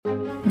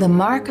The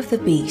mark of the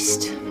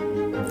beast.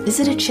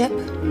 Is it a chip?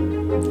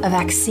 A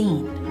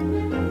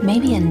vaccine?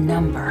 Maybe a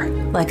number,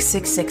 like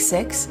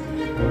 666?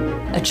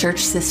 A church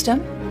system?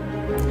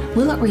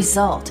 Will it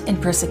result in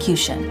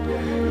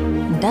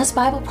persecution? Does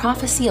Bible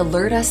prophecy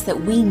alert us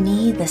that we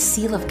need the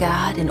seal of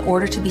God in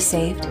order to be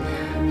saved?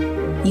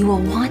 You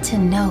will want to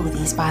know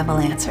these Bible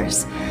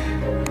answers.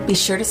 Be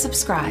sure to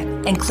subscribe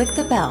and click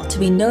the bell to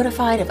be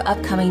notified of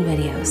upcoming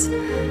videos.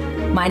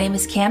 My name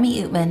is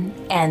Cami Ootman,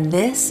 and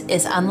this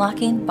is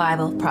Unlocking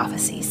Bible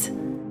Prophecies.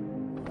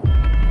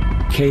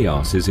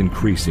 Chaos is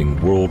increasing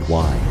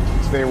worldwide.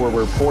 There were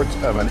reports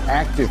of an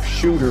active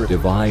shooter.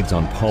 Divides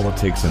on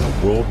politics and a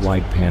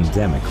worldwide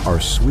pandemic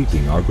are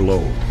sweeping our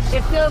globe.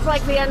 It feels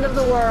like the end of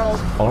the world.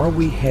 Are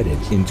we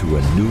headed into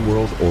a new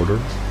world order?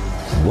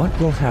 What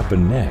will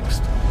happen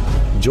next?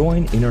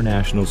 Join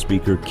international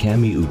speaker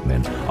Cami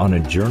Ootman on a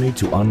journey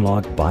to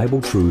unlock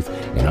Bible truth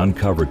and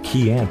uncover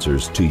key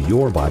answers to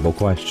your Bible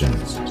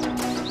questions.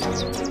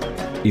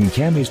 In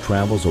Cami's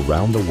travels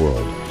around the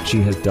world,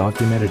 she has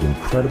documented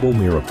incredible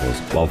miracles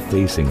while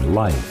facing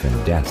life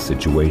and death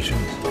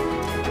situations.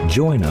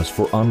 Join us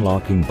for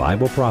Unlocking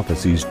Bible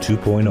Prophecies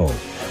 2.0,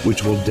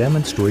 which will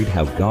demonstrate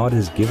how God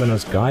has given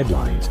us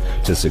guidelines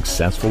to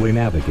successfully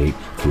navigate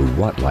through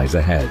what lies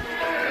ahead.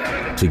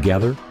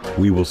 Together,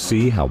 we will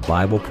see how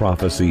Bible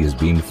prophecy is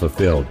being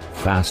fulfilled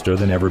faster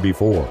than ever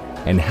before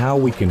and how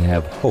we can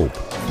have hope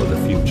for the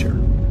future.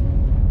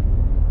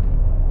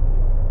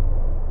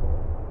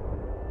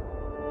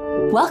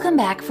 Welcome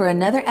back for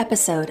another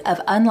episode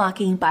of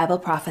Unlocking Bible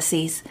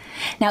Prophecies.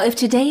 Now, if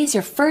today is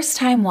your first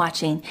time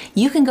watching,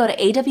 you can go to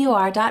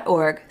awr.org/Bible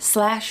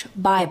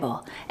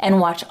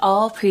and watch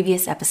all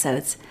previous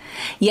episodes.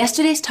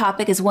 Yesterday's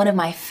topic is one of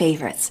my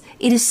favorites.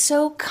 It is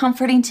so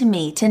comforting to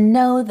me to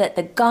know that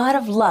the God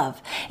of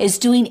love is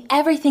doing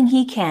everything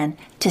He can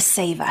to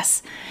save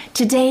us.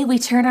 Today, we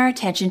turn our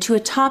attention to a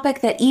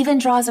topic that even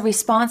draws a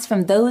response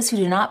from those who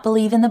do not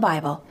believe in the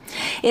Bible.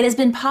 It has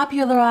been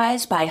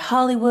popularized by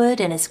Hollywood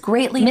and is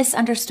greatly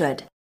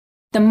misunderstood.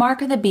 The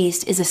mark of the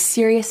beast is a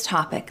serious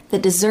topic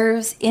that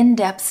deserves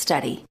in-depth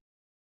study.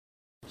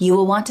 You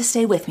will want to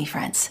stay with me,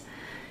 friends.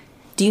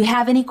 Do you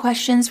have any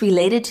questions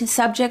related to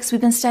subjects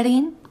we've been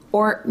studying?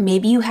 Or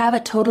maybe you have a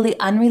totally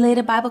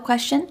unrelated Bible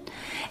question?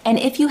 And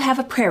if you have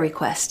a prayer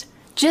request,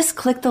 just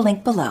click the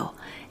link below,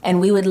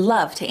 and we would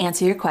love to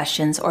answer your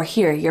questions or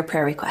hear your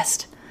prayer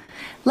request.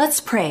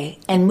 Let's pray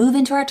and move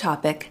into our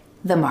topic,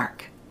 the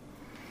mark.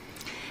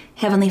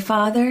 Heavenly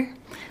Father,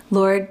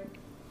 Lord,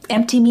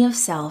 empty me of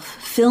self,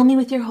 fill me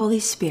with your Holy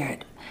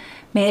Spirit.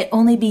 May it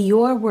only be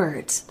your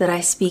words that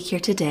I speak here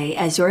today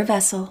as your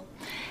vessel.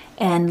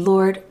 And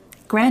Lord,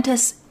 grant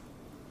us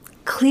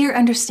clear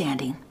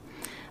understanding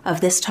of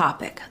this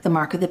topic, the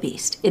mark of the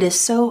beast. It is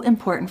so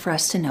important for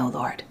us to know,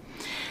 Lord.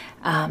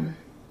 And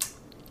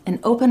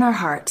open our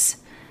hearts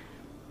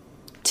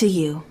to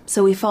you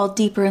so we fall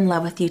deeper in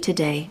love with you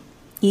today.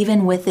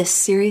 Even with this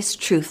serious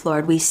truth,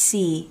 Lord, we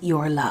see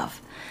your love.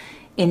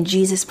 In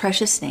Jesus'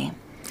 precious name,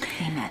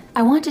 amen.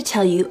 I want to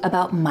tell you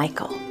about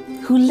Michael,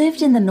 who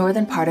lived in the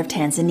northern part of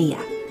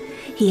Tanzania.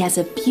 He has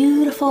a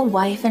beautiful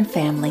wife and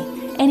family,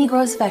 and he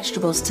grows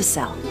vegetables to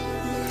sell.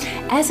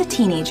 As a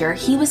teenager,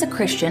 he was a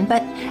Christian,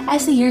 but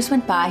as the years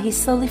went by, he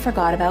slowly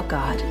forgot about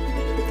God.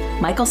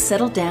 Michael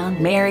settled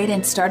down, married,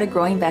 and started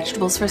growing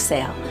vegetables for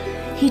sale.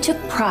 He took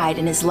pride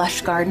in his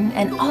lush garden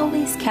and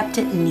always kept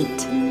it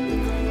neat.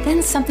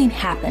 Then something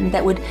happened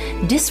that would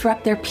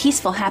disrupt their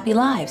peaceful, happy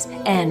lives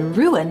and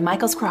ruin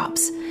Michael's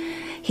crops.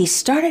 He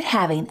started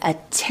having a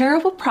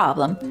terrible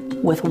problem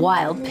with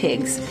wild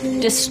pigs,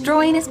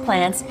 destroying his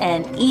plants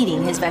and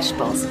eating his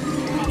vegetables.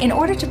 In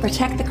order to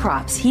protect the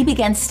crops, he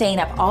began staying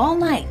up all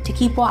night to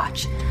keep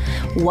watch.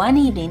 One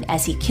evening,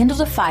 as he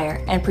kindled a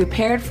fire and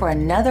prepared for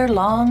another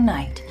long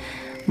night,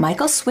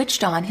 Michael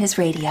switched on his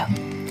radio.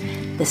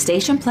 The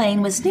station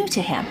playing was new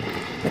to him,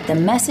 but the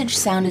message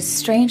sounded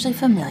strangely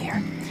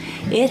familiar.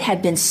 It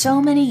had been so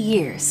many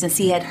years since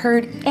he had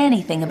heard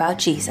anything about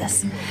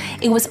Jesus.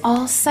 It was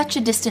all such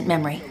a distant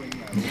memory.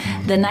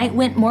 The night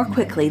went more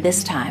quickly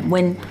this time.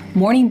 When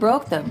morning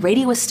broke, the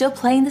radio was still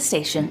playing the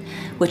station,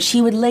 which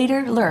he would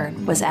later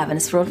learn was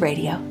Adventist World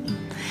Radio.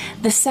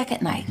 The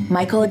second night,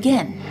 Michael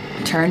again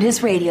turned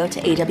his radio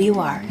to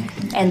AWR,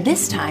 and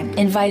this time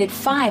invited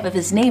 5 of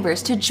his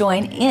neighbors to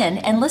join in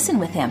and listen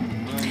with him.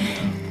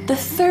 The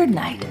third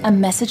night, a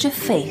message of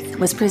faith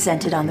was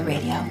presented on the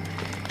radio.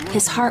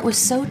 His heart was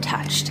so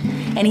touched,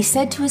 and he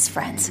said to his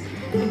friends,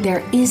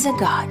 "There is a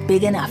God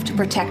big enough to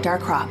protect our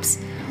crops.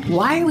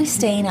 Why are we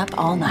staying up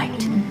all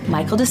night?"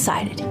 Michael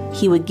decided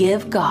he would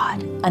give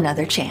God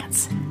another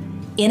chance.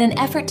 In an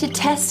effort to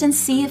test and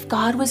see if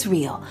God was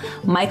real,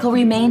 Michael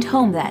remained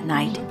home that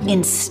night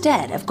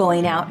instead of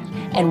going out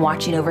and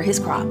watching over his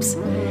crops.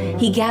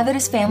 He gathered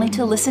his family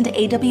to listen to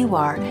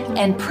AWR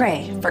and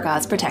pray for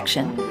God's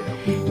protection.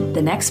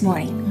 The next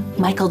morning,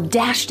 Michael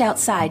dashed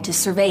outside to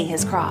survey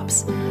his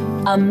crops.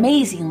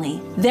 Amazingly,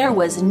 there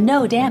was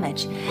no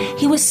damage.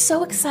 He was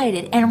so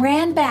excited and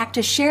ran back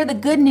to share the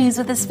good news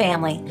with his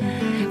family.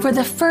 For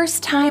the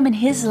first time in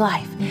his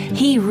life,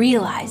 he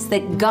realized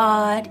that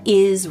God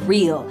is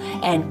real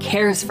and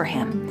cares for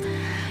him.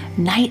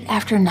 Night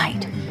after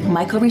night,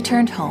 Michael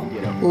returned home,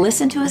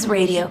 listened to his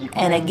radio,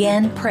 and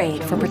again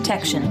prayed for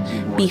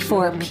protection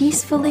before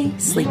peacefully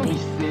sleeping.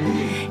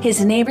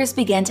 His neighbors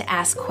began to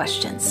ask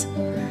questions.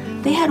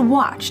 They had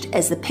watched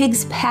as the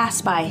pigs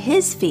passed by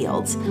his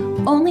fields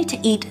only to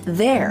eat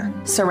their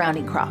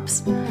surrounding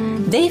crops.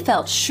 They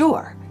felt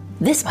sure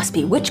this must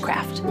be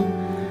witchcraft.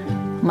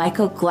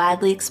 Michael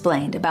gladly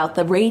explained about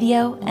the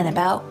radio and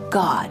about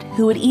God,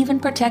 who would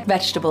even protect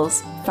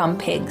vegetables from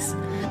pigs.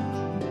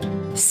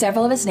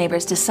 Several of his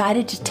neighbors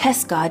decided to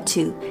test God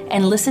too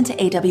and listen to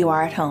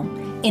AWR at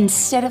home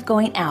instead of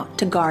going out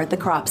to guard the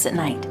crops at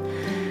night.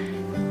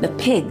 The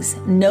pigs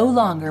no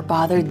longer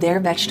bothered their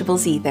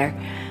vegetables either.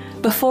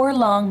 Before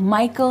long,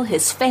 Michael,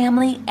 his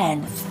family,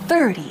 and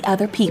 30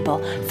 other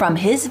people from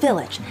his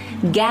village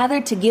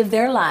gathered to give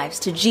their lives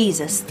to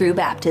Jesus through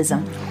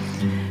baptism.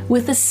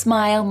 With a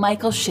smile,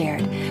 Michael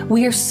shared,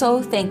 "We are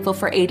so thankful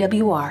for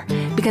AWR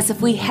because if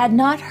we had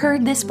not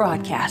heard this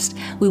broadcast,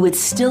 we would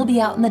still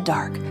be out in the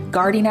dark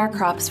guarding our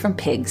crops from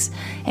pigs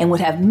and would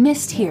have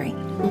missed hearing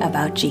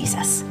about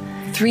Jesus."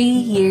 3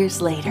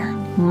 years later,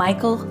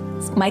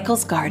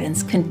 Michael's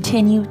gardens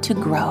continue to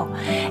grow,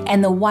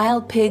 and the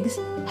wild pigs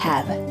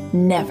have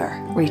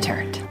never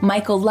returned.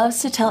 Michael loves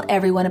to tell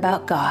everyone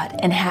about God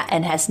and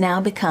has now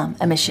become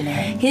a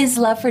missionary. His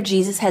love for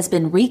Jesus has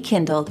been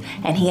rekindled,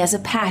 and he has a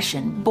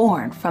passion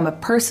born from a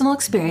personal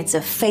experience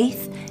of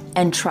faith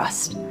and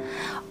trust.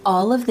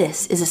 All of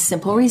this is a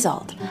simple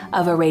result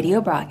of a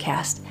radio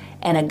broadcast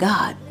and a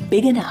God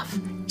big enough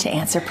to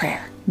answer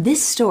prayer.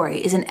 This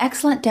story is an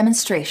excellent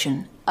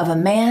demonstration of a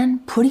man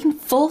putting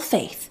full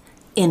faith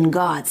in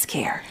God's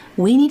care.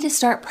 We need to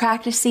start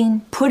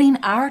practicing putting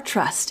our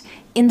trust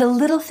in the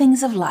little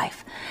things of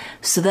life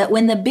so that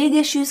when the big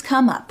issues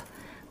come up,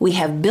 we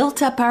have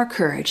built up our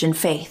courage and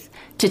faith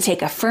to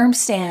take a firm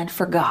stand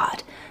for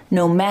God,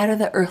 no matter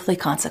the earthly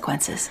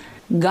consequences.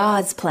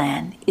 God's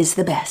plan is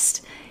the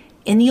best.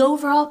 In the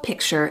overall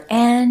picture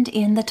and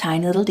in the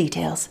tiny little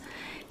details,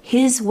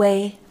 His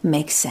way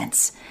makes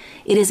sense.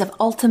 It is of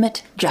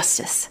ultimate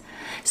justice.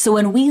 So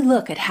when we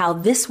look at how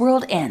this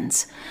world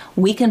ends,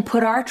 we can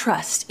put our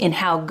trust in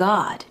how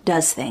God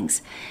does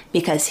things,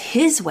 because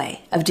His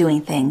way of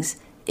doing things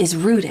is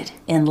rooted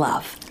in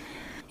love.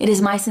 It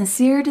is my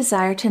sincere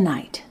desire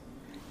tonight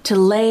to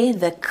lay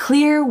the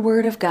clear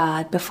Word of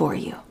God before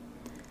you.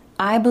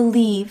 I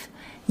believe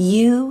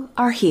you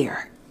are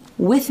here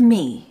with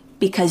me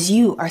because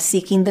you are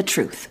seeking the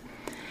truth.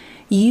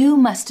 You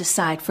must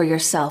decide for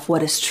yourself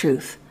what is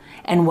truth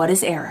and what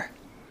is error.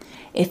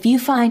 If you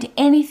find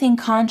anything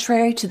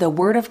contrary to the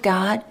Word of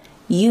God,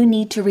 you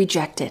need to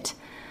reject it.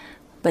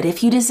 But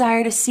if you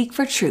desire to seek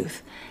for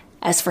truth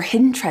as for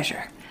hidden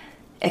treasure,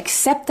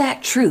 accept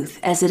that truth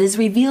as it is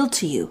revealed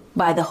to you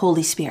by the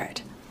Holy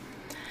Spirit.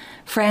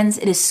 Friends,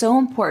 it is so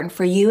important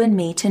for you and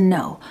me to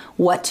know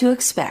what to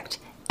expect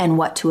and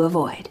what to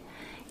avoid.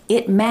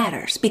 It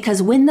matters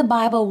because when the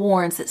Bible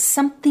warns that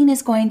something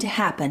is going to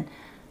happen,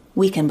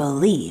 we can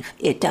believe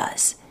it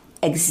does,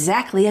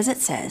 exactly as it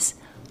says,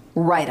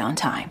 right on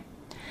time.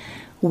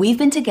 We've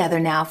been together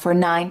now for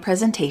 9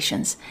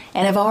 presentations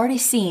and have already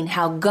seen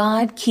how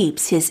God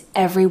keeps His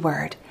every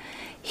word.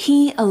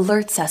 He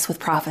alerts us with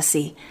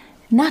prophecy,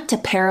 not to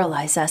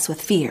paralyze us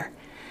with fear,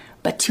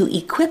 but to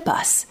equip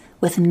us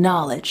with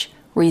knowledge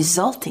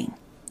resulting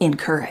in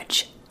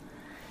courage.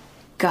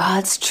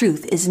 God's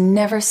truth is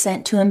never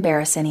sent to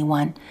embarrass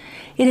anyone.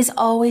 It is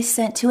always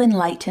sent to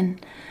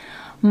enlighten.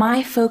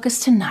 My focus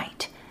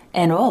tonight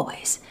and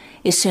always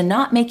is to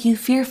not make you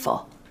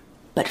fearful,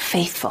 but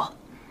faithful.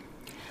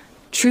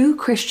 True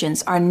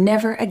Christians are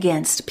never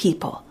against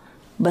people,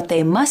 but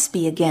they must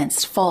be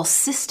against false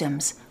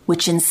systems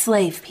which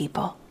enslave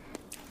people.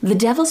 The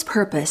devil's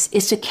purpose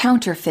is to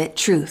counterfeit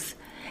truth,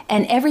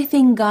 and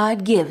everything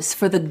God gives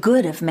for the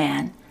good of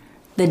man,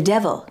 the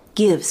devil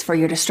gives for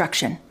your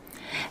destruction.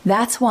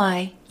 That's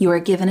why you are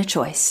given a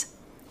choice.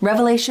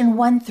 Revelation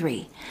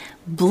 1:3,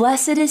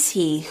 blessed is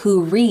he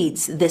who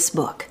reads this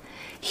book,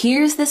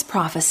 hears this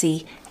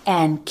prophecy,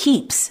 and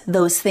keeps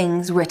those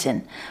things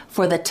written,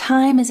 for the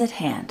time is at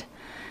hand.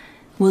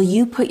 Will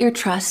you put your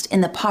trust in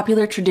the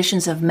popular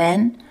traditions of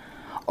men,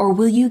 or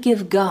will you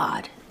give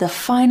God the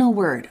final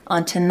word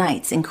on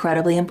tonight's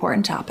incredibly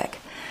important topic?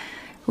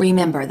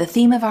 Remember, the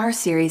theme of our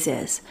series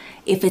is,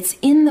 if it's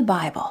in the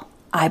Bible,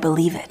 I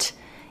believe it.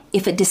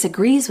 If it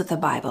disagrees with the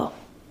Bible,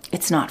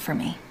 it's not for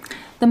me.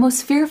 The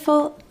most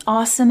fearful,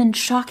 awesome, and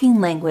shocking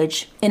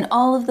language in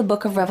all of the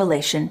book of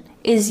Revelation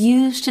is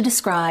used to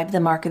describe the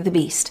mark of the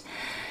beast.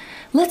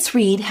 Let's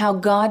read how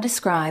God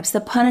describes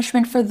the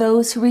punishment for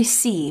those who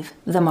receive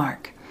the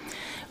mark.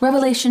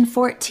 Revelation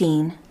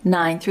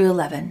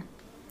 14:9-11.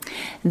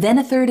 Then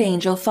a third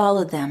angel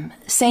followed them,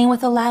 saying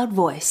with a loud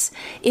voice,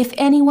 if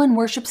anyone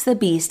worships the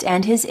beast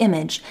and his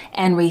image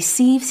and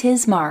receives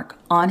his mark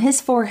on his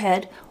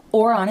forehead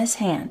or on his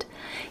hand,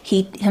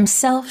 he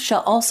himself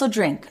shall also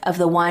drink of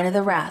the wine of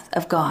the wrath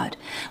of God,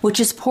 which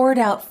is poured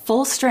out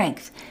full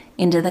strength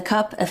into the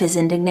cup of his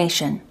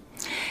indignation.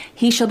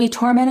 He shall be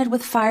tormented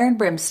with fire and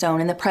brimstone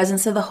in the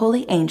presence of the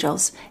holy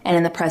angels and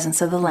in the presence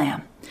of the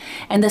Lamb.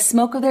 And the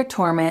smoke of their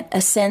torment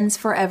ascends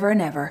forever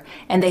and ever,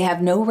 and they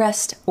have no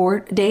rest or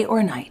day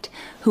or night,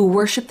 who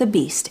worship the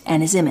beast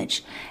and his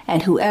image,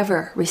 and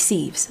whoever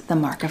receives the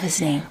mark of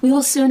his name. We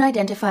will soon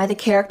identify the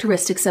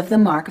characteristics of the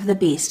mark of the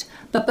beast,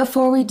 but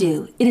before we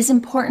do, it is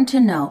important to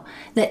know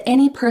that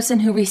any person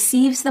who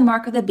receives the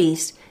mark of the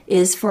beast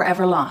is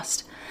forever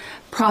lost.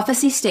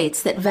 Prophecy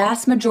states that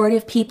vast majority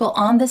of people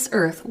on this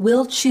earth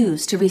will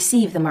choose to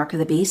receive the mark of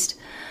the beast.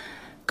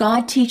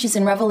 God teaches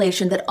in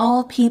Revelation that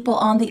all people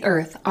on the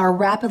earth are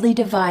rapidly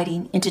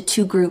dividing into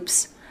two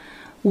groups.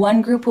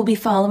 One group will be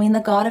following the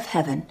God of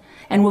heaven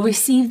and will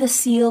receive the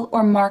seal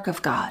or mark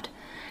of God.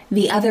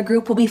 The other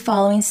group will be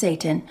following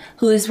Satan,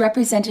 who is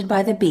represented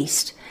by the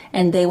beast,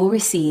 and they will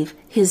receive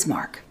his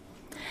mark.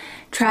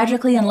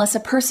 Tragically, unless a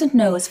person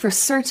knows for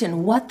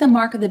certain what the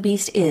mark of the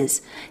beast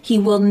is, he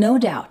will no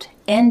doubt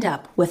end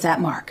up with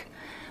that mark.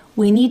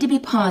 We need to be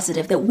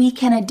positive that we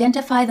can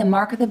identify the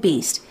mark of the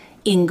beast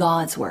in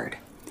God's word.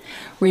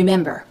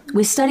 Remember,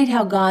 we studied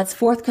how God's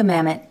fourth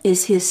commandment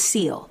is his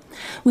seal.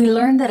 We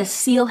learned that a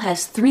seal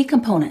has three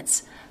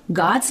components: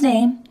 God's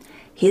name,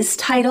 his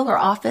title or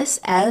office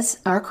as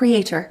our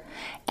creator,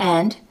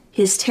 and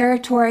his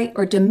territory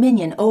or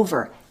dominion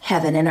over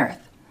heaven and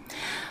earth.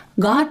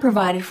 God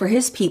provided for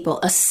his people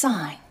a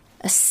sign,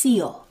 a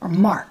seal or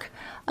mark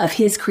of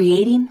his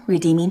creating,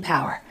 redeeming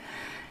power.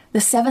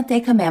 The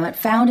seventh-day commandment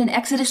found in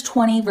Exodus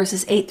 20,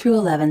 verses 8 through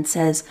 11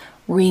 says,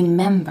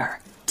 "Remember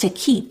to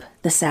keep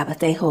the Sabbath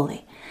day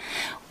holy."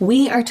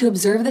 We are to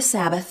observe the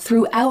Sabbath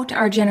throughout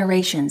our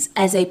generations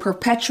as a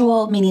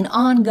perpetual, meaning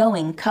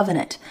ongoing,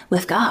 covenant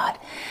with God.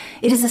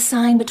 It is a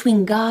sign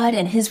between God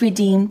and his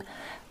redeemed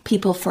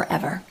people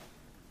forever.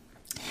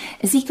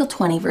 Ezekiel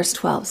 20, verse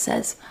 12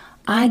 says,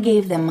 "I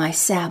gave them my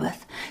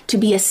Sabbath to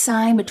be a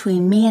sign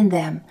between me and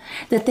them,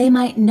 that they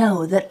might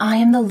know that I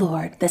am the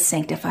Lord that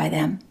sanctify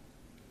them."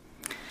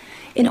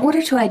 In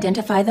order to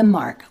identify the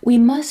mark, we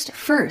must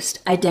first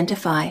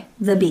identify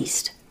the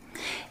beast.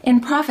 In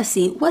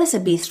prophecy, what does a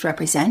beast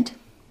represent?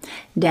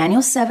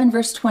 Daniel 7,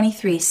 verse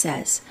 23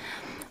 says,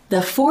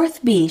 "The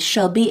fourth beast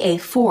shall be a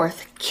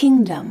fourth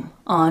kingdom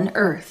on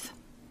earth."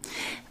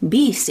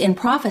 Beasts in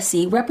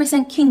prophecy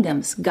represent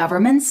kingdoms,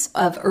 governments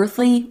of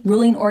earthly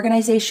ruling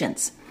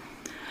organizations.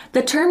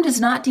 The term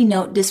does not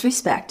denote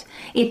disrespect.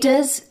 It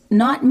does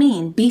not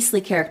mean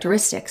beastly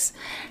characteristics.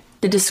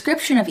 The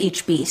description of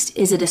each beast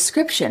is a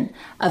description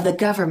of the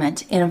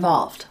government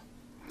involved.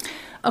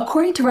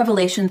 According to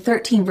Revelation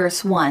 13,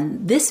 verse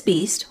 1, this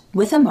beast,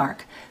 with a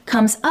mark,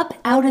 comes up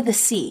out of the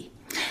sea.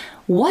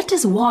 What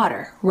does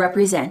water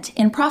represent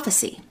in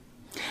prophecy?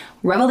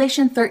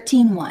 Revelation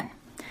 13:1,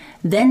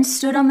 "Then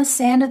stood on the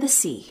sand of the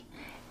sea,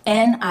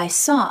 and I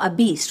saw a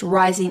beast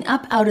rising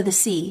up out of the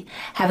sea,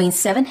 having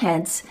 7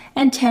 heads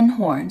and 10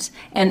 horns,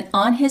 and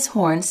on his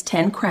horns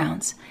 10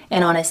 crowns,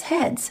 and on his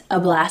heads a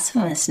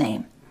blasphemous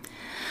name."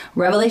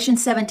 Revelation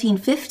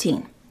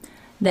 17:15,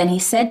 "Then he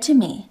said to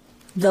me,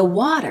 the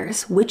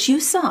waters which you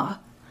saw,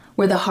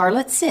 where the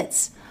harlot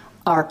sits,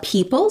 are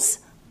peoples,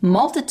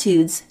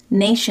 multitudes,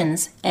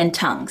 nations, and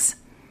tongues."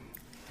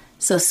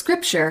 So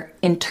Scripture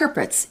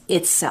interprets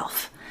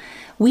itself.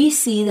 We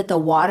see that the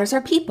waters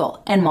are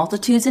people and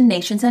multitudes and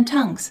nations and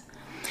tongues.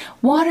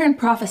 Water in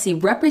prophecy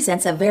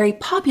represents a very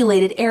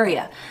populated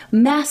area,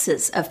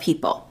 masses of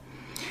people.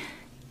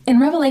 In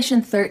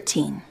Revelation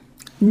 13,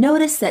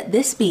 notice that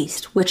this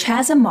beast, which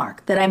has a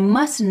mark that I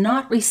must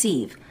not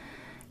receive,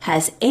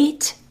 has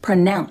 8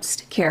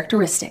 pronounced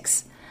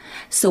characteristics.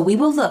 So we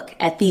will look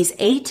at these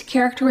 8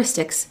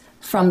 characteristics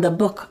from the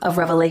book of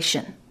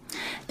Revelation.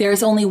 There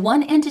is only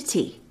one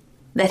entity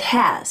that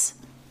has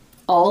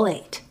all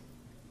 8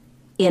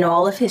 in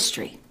all of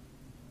history.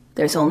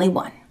 There's only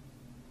one.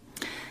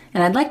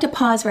 And I'd like to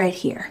pause right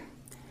here.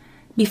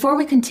 Before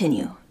we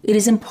continue, it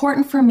is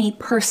important for me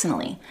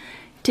personally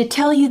to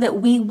tell you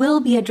that we will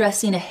be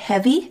addressing a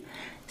heavy,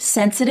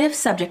 sensitive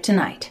subject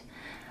tonight.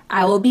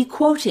 I will be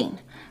quoting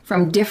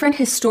from different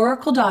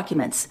historical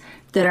documents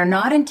that are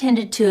not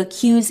intended to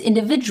accuse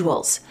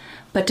individuals,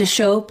 but to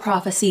show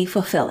prophecy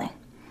fulfilling.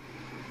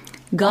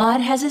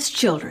 God has his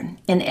children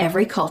in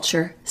every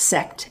culture,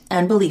 sect,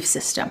 and belief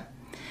system.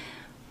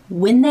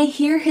 When they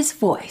hear his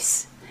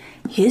voice,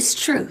 his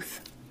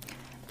truth,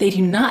 they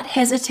do not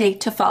hesitate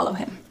to follow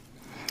him,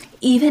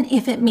 even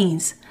if it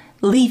means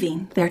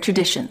leaving their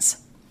traditions.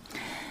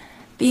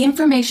 The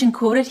information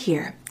quoted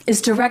here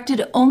is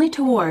directed only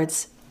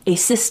towards a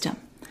system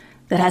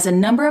that has a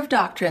number of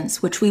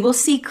doctrines which we will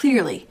see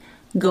clearly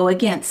go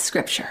against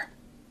Scripture.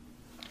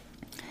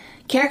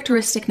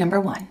 Characteristic number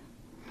 1.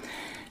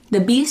 The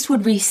beast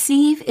would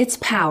receive its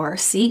power,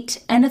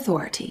 seat, and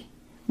authority.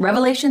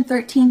 Revelation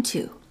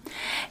 13:2.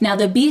 "Now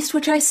the beast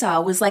which I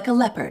saw was like a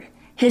leopard.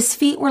 His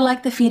feet were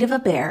like the feet of a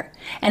bear,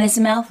 and his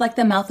mouth like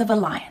the mouth of a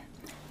lion.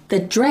 The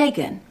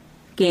dragon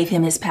gave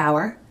him his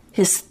power,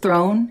 his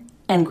throne,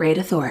 and great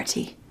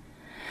authority."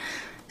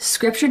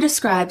 Scripture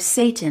describes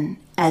Satan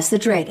as the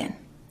dragon.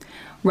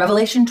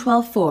 Revelation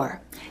 12:4,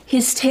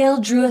 His tail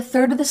drew a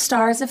third of the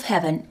stars of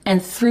heaven and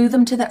threw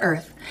them to the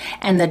earth,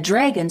 and the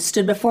dragon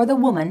stood before the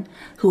woman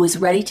who was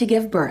ready to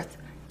give birth,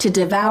 to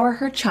devour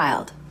her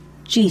child,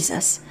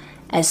 Jesus,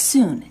 as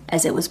soon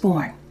as it was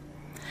born.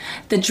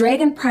 The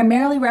dragon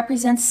primarily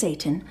represents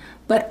Satan,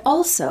 but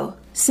also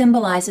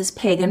symbolizes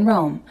pagan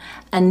Rome,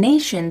 a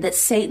nation that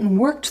Satan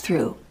worked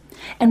through.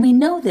 And we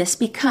know this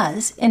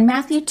because in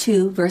Matthew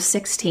 2, verse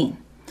 16,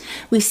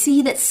 we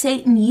see that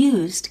Satan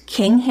used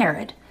King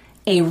Herod,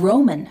 a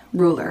Roman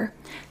ruler,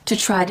 to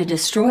try to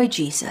destroy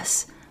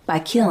Jesus by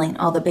killing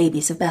all the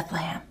babies of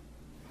Bethlehem.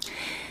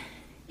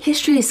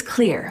 History is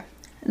clear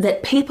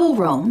that papal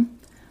Rome,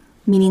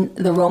 meaning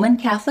the Roman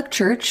Catholic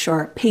Church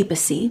or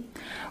papacy,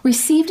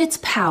 received its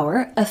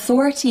power,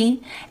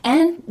 authority,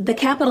 and the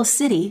capital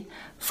city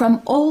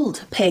from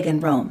old pagan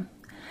Rome,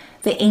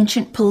 the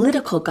ancient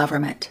political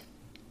government.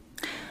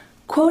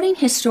 Quoting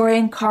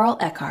historian Karl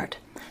Eckardt,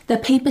 The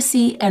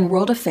Papacy and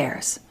World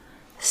Affairs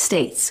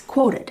states,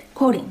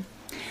 quoting,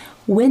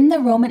 "When the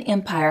Roman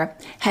Empire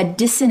had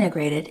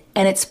disintegrated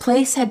and its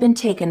place had been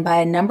taken by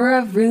a number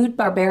of rude,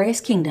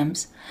 barbarous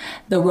kingdoms,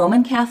 the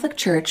Roman Catholic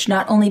Church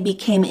not only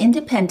became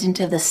independent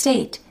of the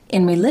state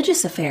in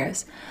religious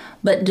affairs,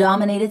 but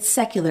dominated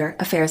secular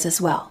affairs as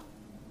well."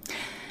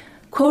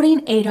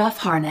 Quoting Adolf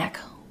Harnack,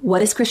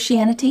 what is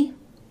Christianity?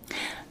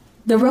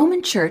 The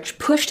Roman Church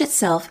pushed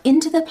itself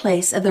into the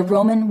place of the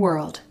Roman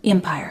world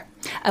empire,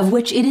 of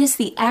which it is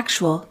the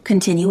actual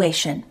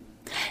continuation.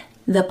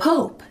 The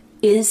Pope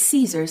is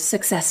Caesar's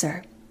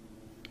successor.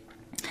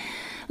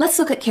 Let's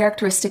look at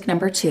characteristic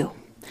number 2.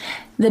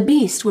 The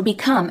beast would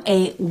become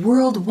a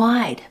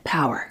worldwide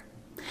power.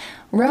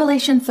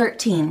 Revelation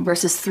 13,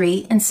 verses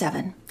 3 and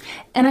 7.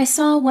 "And I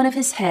saw one of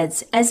his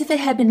heads as if it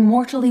had been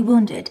mortally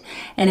wounded,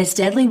 and his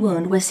deadly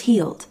wound was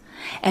healed.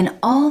 And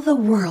all the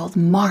world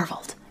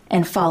marveled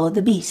and followed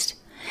the beast.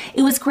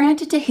 It was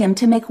granted to him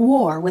to make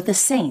war with the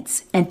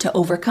saints and to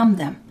overcome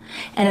them.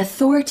 And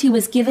authority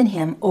was given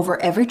him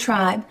over every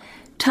tribe,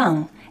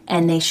 tongue,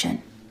 and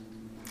nation."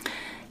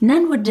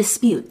 None would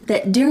dispute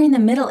that during the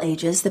Middle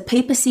Ages, the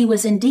papacy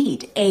was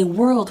indeed a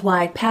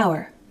worldwide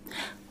power.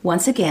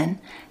 Once again,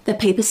 the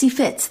papacy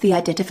fits the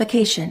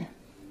identification.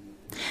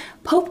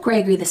 Pope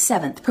Gregory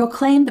VII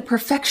proclaimed the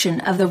perfection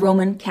of the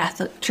Roman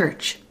Catholic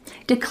Church,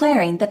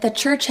 declaring that the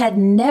Church had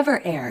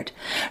never erred,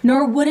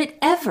 nor would it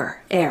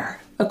ever err,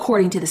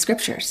 according to the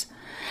Scriptures.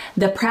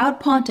 The proud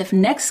pontiff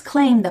next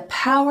claimed the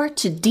power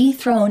to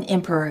dethrone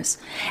emperors,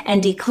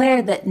 and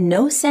declared that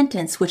no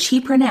sentence which he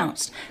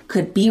pronounced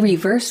could be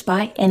reversed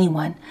by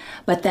anyone,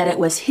 but that it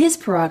was his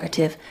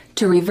prerogative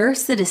to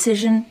reverse the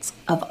decisions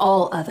of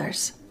all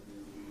others.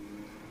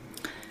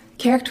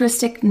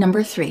 Characteristic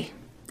number 3.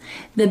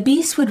 The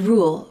beast would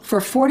rule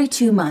for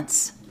 42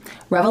 months.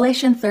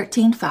 Revelation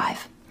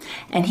 13:5.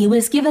 "And he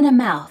was given a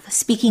mouth,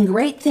 speaking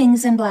great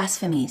things and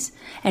blasphemies,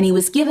 and he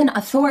was given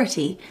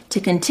authority to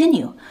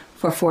continue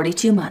for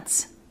 42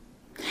 months.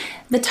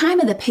 The time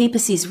of the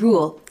papacy's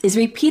rule is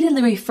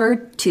repeatedly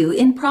referred to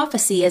in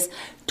prophecy as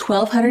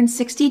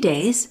 1260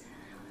 days,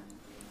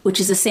 which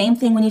is the same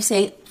thing when you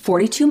say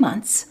 42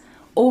 months,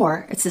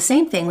 or it's the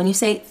same thing when you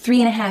say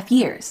 3.5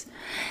 years.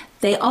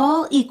 They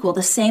all equal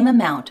the same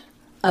amount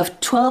of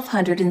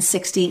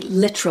 1260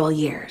 literal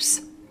years.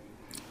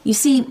 You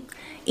see,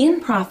 in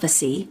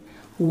prophecy,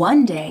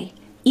 1 day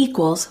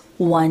equals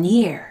 1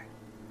 year.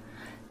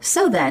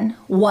 So then,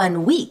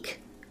 1 week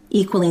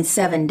equaling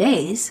 7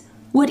 days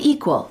would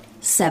equal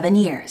 7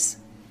 years.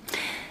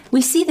 We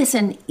see this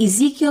in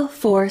Ezekiel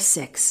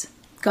 4:6.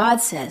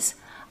 God says,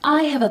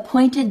 "I have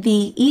appointed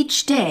thee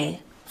each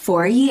day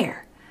for a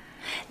year."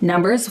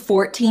 Numbers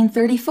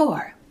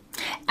 14:34.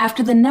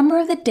 "After the number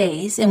of the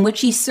days in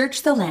which ye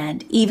search the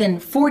land, even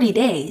 40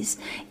 days,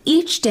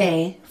 each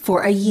day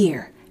for a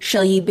year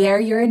shall ye bear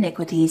your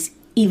iniquities,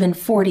 even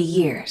 40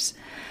 years.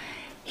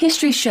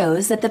 History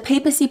shows that the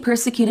papacy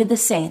persecuted the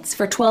saints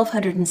for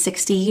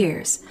 1260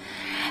 years.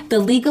 The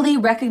legally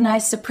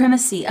recognized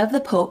supremacy of the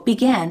Pope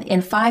began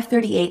in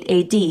 538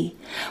 AD,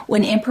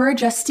 when Emperor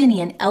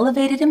Justinian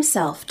elevated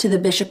himself to the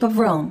Bishop of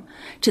Rome,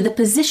 to the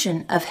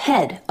position of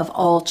head of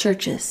all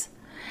churches.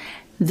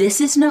 This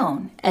is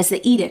known as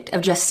the Edict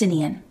of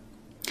Justinian.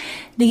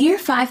 The year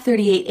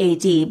 538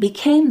 AD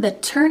became the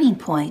turning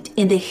point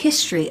in the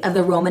history of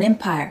the Roman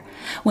Empire,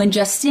 when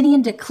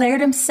Justinian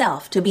declared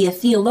himself to be a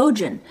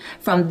theologian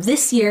from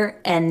this year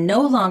and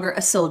no longer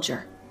a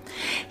soldier.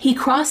 He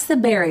crossed the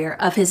barrier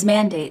of his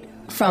mandate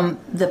from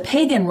the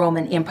pagan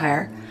Roman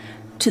Empire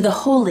to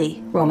the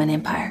Holy Roman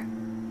Empire.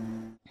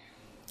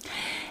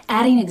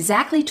 Adding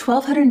exactly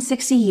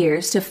 1260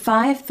 years to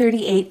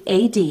 538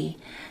 AD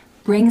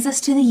brings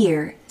us to the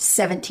year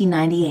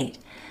 1798.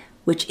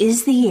 Which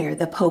is the year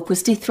the Pope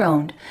was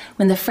dethroned,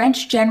 when the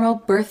French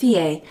general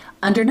Berthier,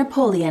 under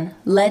Napoleon,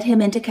 led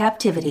him into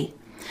captivity.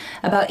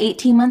 About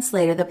 18 months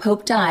later, the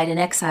Pope died in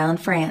exile in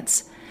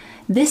France.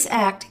 This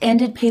act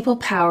ended papal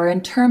power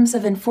in terms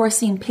of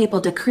enforcing papal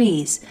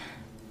decrees,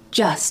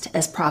 just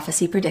as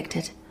prophecy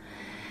predicted.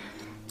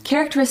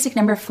 Characteristic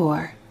number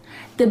 4.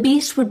 The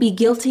beast would be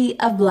guilty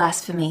of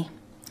blasphemy.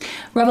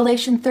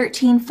 Revelation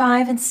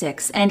 13:5 and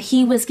 6, and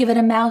he was given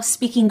a mouth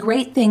speaking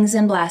great things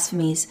and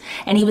blasphemies,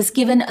 and he was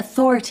given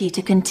authority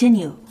to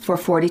continue for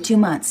 42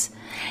 months.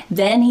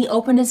 Then he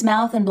opened his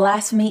mouth in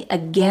blasphemy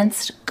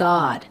against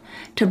God,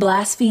 to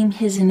blaspheme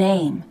his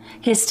name,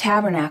 his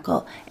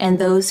tabernacle, and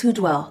those who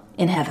dwell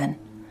in heaven.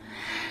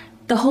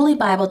 The Holy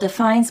Bible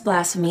defines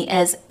blasphemy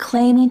as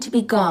claiming to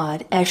be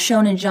God, as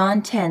shown in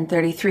John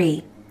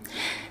 10:33.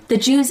 The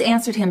Jews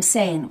answered him,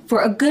 saying,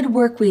 For a good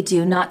work we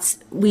do not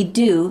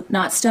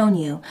stone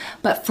you,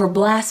 but for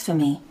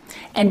blasphemy,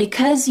 and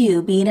because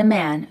you, being a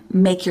man,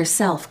 make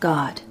yourself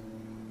God.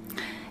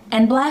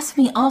 And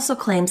blasphemy also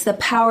claims the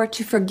power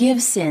to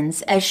forgive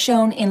sins, as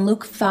shown in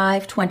Luke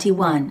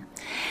 5:21.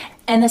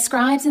 And the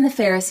scribes and the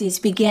Pharisees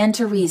began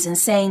to reason,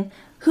 saying,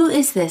 Who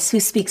is this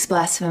who speaks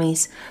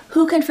blasphemies?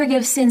 Who can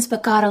forgive sins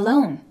but God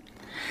alone?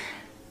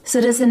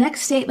 So does the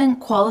next statement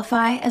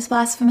qualify as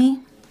blasphemy?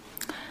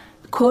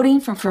 Quoting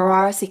from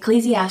Farrar's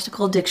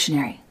Ecclesiastical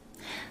Dictionary,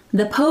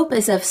 the Pope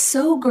is of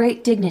so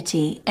great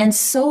dignity and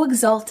so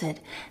exalted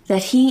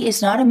that he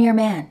is not a mere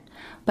man,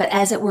 but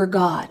as it were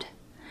God,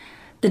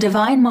 the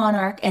divine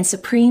monarch and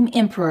supreme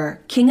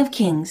emperor, King of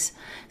kings,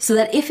 so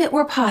that if it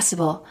were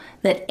possible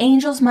that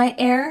angels might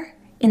err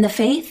in the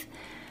faith,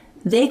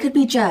 they could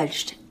be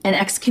judged and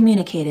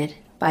excommunicated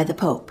by the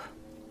Pope.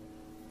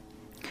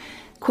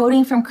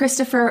 Quoting from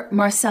Christopher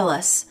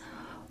Marcellus,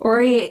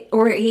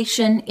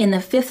 Oration in the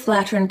Fifth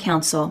Lateran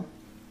Council,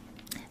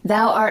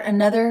 Thou art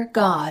another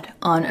God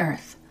on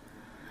earth.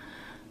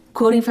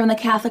 Quoting from the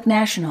Catholic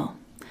National,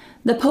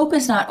 the Pope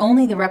is not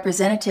only the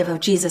representative of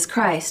Jesus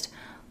Christ,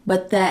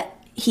 but that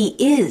he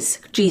is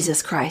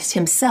Jesus Christ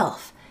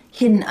himself,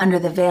 hidden under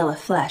the veil of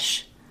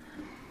flesh.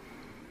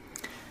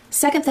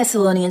 2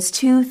 Thessalonians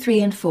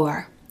 2:3 and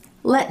 4.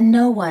 Let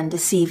no one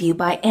deceive you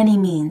by any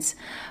means,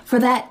 for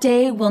that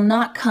day will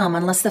not come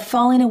unless the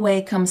falling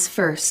away comes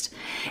first,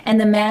 and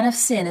the man of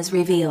sin is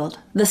revealed,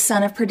 the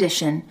son of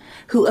perdition,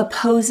 who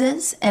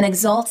opposes and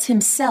exalts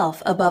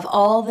himself above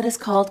all that is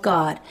called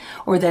God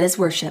or that is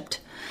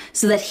worshipped,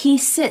 so that he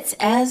sits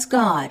as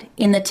God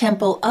in the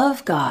temple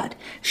of God,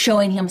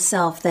 showing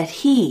himself that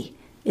he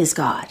is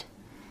God.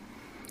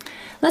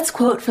 Let's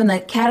quote from the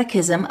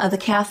Catechism of the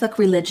Catholic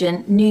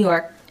Religion, New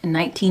York, in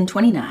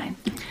 1929.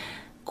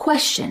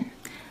 Question: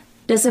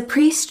 Does a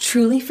priest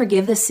truly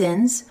forgive the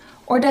sins,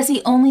 or does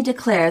he only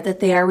declare that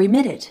they are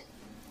remitted?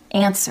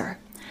 Answer: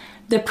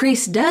 The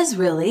priest does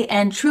really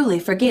and truly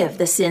forgive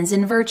the sins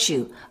in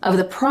virtue of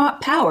the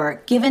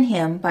power given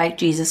him by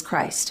Jesus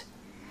Christ.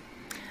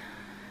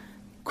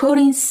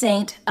 Quoting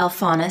Saint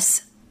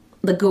Alphonsus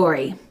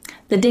Liguori,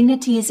 the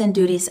dignities and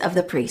duties of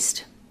the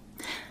priest.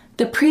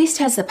 The priest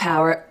has the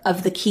power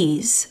of the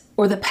keys,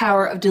 or the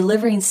power of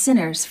delivering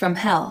sinners from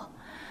hell,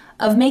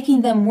 of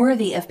making them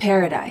worthy of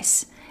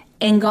paradise,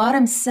 and God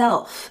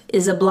himself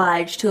is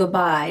obliged to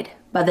abide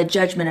by the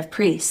judgment of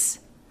priests.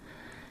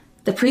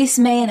 The priest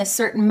may in a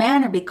certain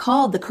manner be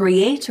called the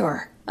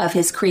creator of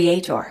his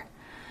creator.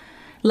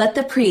 Let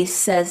the priest,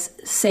 says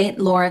St.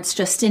 Lawrence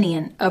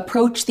Justinian,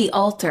 approach the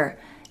altar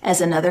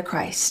as another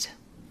Christ.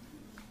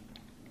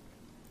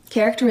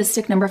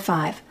 Characteristic number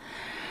 5.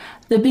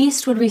 The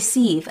beast would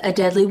receive a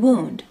deadly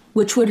wound,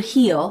 which would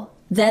heal,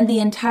 then the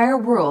entire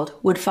world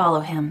would follow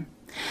him.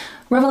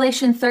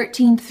 Revelation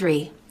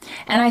 13:3.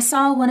 And I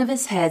saw one of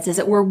his heads as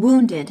it were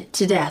wounded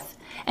to death,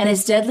 and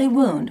his deadly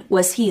wound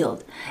was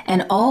healed,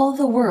 and all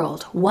the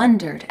world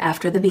wondered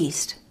after the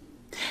beast.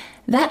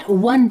 That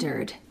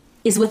wondered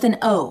is with an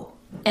O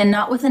and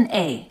not with an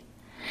A.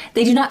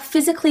 They do not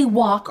physically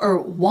walk or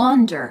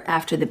wander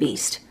after the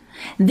beast.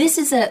 This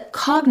is a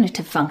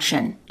cognitive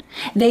function.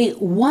 They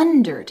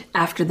wondered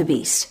after the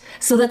beast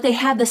so that they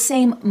have the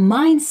same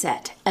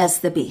mindset as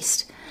the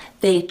beast.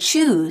 They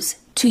choose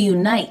to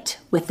unite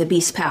with the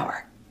beast's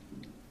power.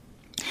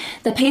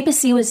 The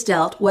papacy was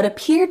dealt what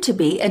appeared to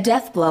be a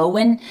death blow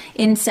when,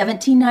 in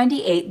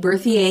 1798,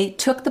 Berthier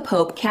took the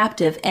Pope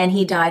captive and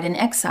he died in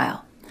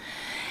exile.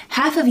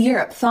 Half of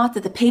Europe thought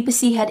that the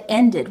papacy had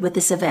ended with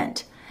this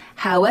event.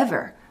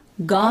 However,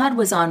 God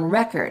was on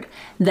record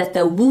that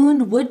the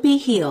wound would be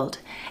healed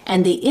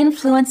and the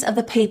influence of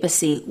the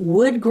papacy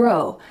would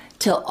grow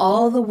till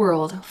all the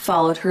world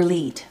followed her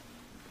lead.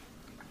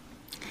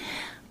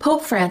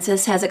 Pope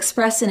Francis has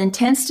expressed an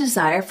intense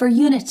desire for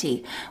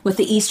unity with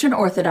the Eastern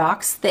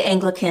Orthodox, the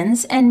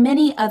Anglicans, and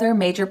many other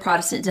major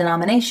Protestant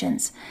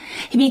denominations.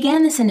 He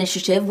began this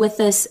initiative with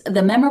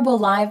the memorable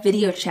live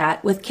video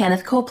chat with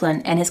Kenneth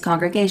Copeland and his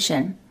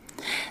congregation.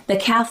 The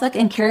Catholic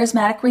and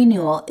charismatic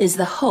renewal is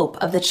the hope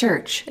of the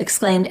Church,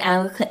 exclaimed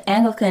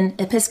Anglican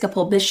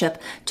Episcopal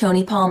Bishop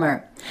Tony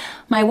Palmer.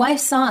 My wife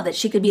saw that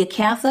she could be a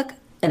Catholic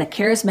and a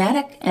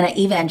charismatic and an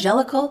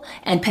evangelical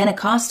and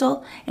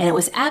Pentecostal, and it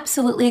was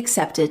absolutely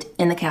accepted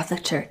in the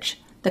Catholic Church.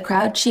 The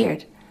crowd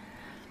cheered.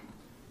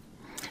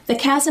 The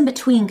chasm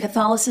between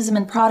Catholicism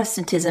and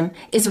Protestantism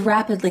is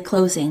rapidly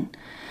closing.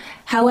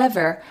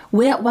 However,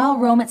 while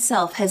Rome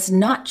itself has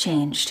not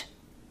changed,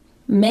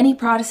 many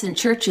Protestant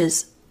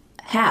churches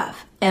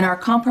have and are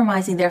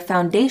compromising their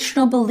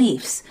foundational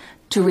beliefs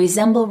to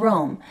resemble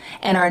Rome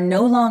and are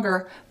no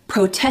longer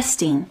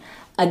protesting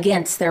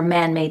against their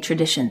man-made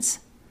traditions.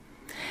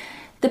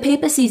 The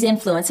papacy's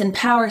influence and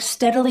power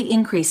steadily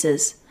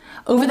increases.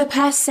 Over the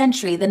past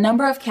century, the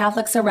number of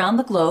Catholics around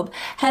the globe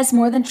has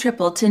more than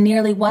tripled to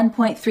nearly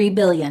 1.3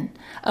 billion,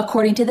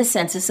 according to the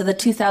census of the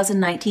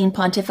 2019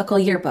 Pontifical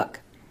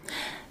Yearbook.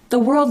 The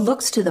world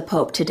looks to the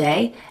Pope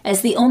today as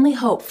the only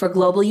hope for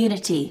global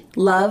unity,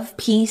 love,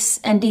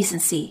 peace, and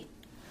decency,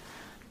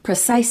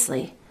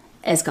 precisely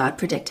as God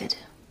predicted.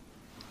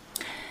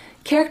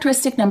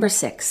 Characteristic number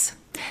 6.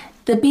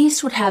 The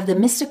beast would have the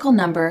mystical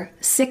number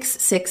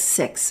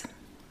 666.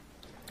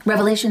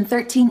 Revelation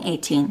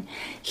 13:18.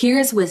 Here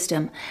is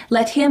wisdom.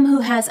 Let him who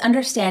has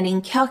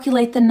understanding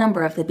calculate the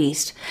number of the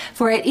beast,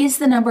 for it is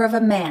the number of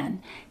a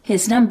man.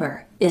 His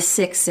number is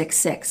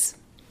 666.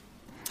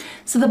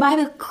 So the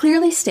Bible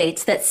clearly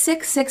states that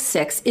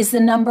 666 is the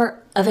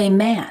number of a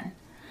man.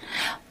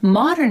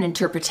 Modern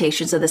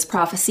interpretations of this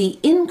prophecy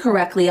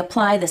incorrectly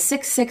apply the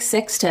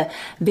 666 to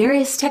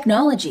various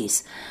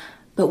technologies,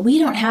 but we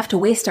don't have to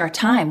waste our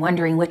time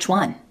wondering which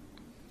one,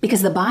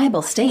 because the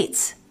Bible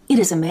states it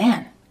is a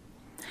man.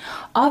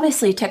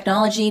 Obviously,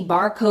 technology,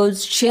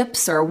 barcodes,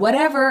 chips, or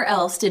whatever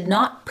else did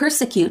not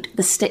persecute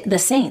the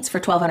saints for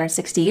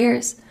 1260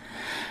 years.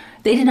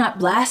 They did not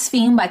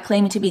blaspheme by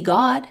claiming to be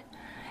God,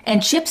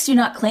 and chips do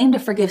not claim to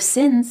forgive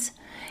sins.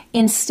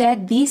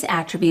 Instead, these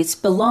attributes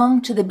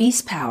belong to the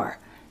beast power,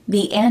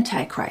 the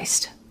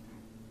Antichrist.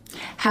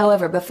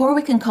 However, before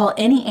we can call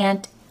any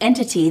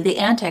entity the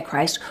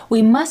Antichrist,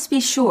 we must be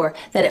sure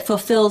that it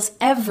fulfills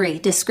every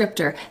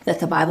descriptor that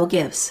the Bible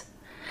gives.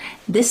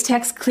 This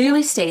text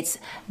clearly states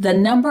the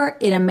number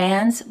is a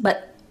man's,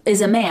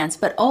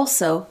 but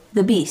also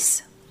the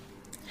beast's.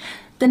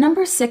 The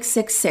number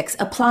 666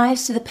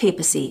 applies to the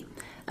papacy,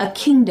 a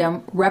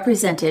kingdom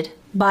represented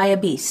by a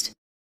beast,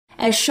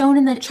 as shown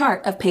in the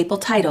chart of papal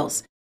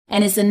titles,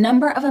 and is the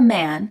number of a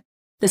man,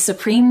 the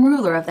supreme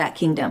ruler of that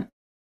kingdom,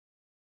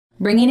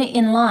 bringing it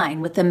in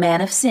line with the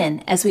man of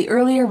sin, as we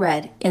earlier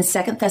read in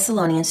 2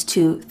 Thessalonians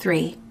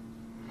 2:3.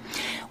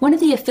 One of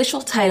the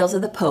official titles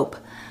of the Pope,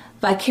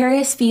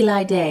 Vicarius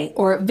Filii Dei,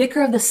 or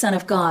Vicar of the Son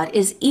of God,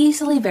 is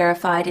easily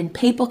verified in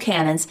papal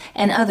canons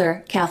and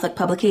other Catholic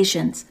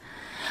publications.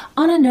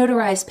 On a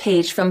notarized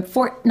page from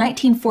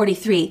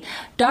 1943,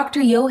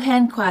 Dr.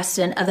 Johann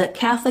Quasten of the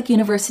Catholic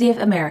University of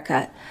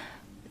America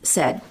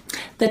said,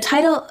 "The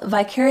title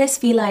Vicarius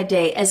Filii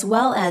Dei, as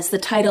well as the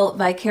title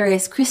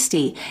Vicarius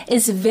Christi,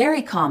 is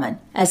very common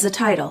as the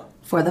title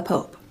for the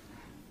Pope."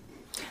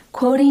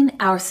 Quoting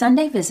Our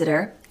Sunday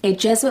Visitor, a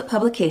Jesuit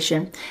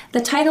publication, the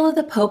title of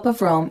the Pope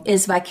of Rome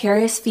is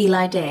Vicarius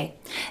Filii Dei.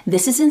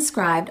 This is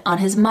inscribed on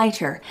his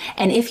mitre,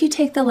 and if you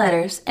take the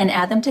letters and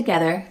add them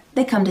together,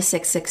 they come to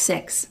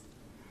 666.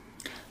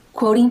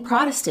 Quoting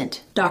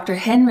Protestant Dr.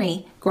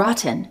 Henry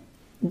Grattan,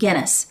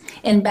 Guinness,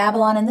 in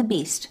Babylon and the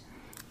Beast,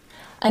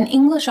 an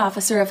English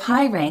officer of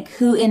high rank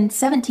who in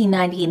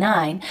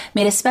 1799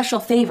 made a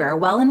special favor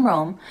while in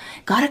Rome,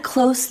 got a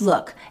close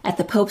look at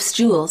the Pope's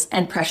jewels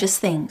and precious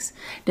things,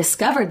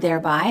 discovered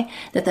thereby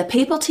that the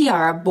papal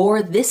tiara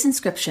bore this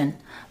inscription,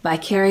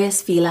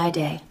 Vicarius Filii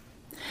Dei.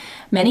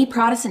 Many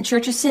Protestant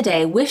churches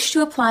today wish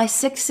to apply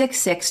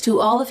 666 to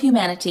all of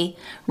humanity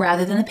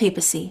rather than the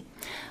papacy.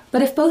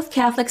 But if both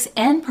Catholics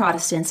and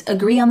Protestants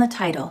agree on the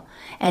title,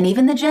 and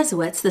even the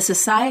Jesuits, the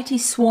society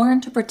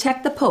sworn to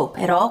protect the Pope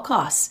at all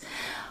costs,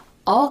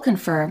 all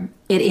confirm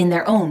it in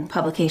their own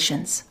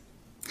publications.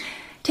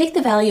 Take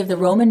the value of the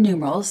Roman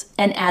numerals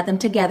and add them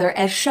together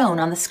as shown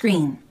on the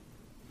screen.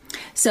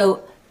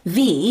 So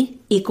V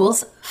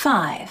equals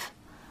 5,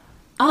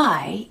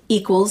 I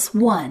equals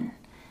 1,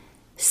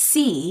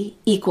 C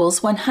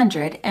equals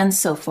 100, and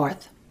so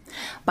forth.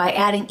 By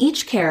adding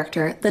each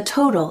character, the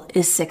total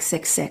is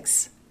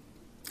 666.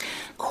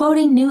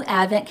 Quoting New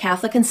Advent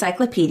Catholic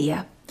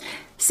Encyclopedia,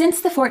 since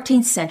the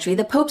 14th century,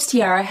 the Pope's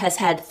tiara has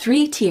had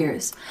 3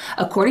 tiers.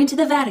 According to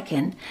the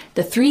Vatican,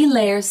 the 3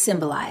 layers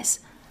symbolize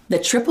the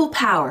triple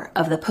power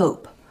of the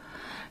Pope,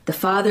 the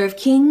Father of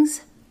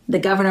Kings, the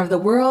Governor of the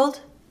world,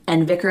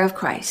 and Vicar of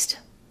Christ.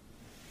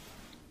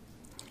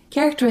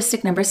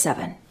 Characteristic number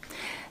 7.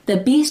 The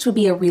beast would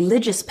be a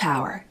religious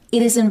power.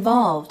 It is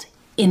involved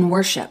in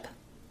worship.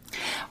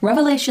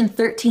 Revelation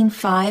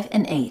 13:5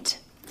 and 8.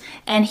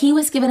 And he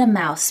was given a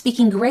mouth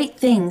speaking great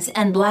things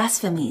and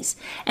blasphemies,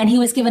 and he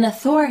was given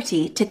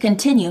authority to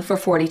continue for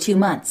 42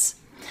 months.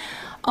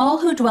 All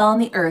who dwell on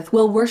the earth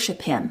will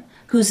worship him,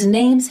 whose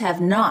names have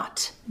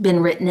not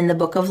been written in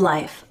the book of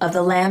life of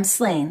the Lamb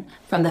slain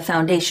from the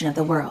foundation of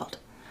the world.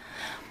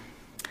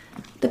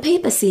 The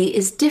papacy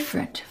is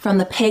different from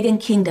the pagan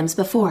kingdoms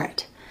before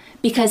it,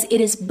 because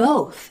it is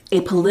both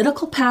a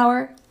political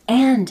power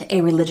and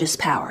a religious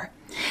power.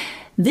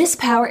 This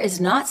power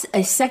is not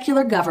a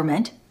secular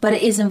government, but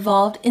it is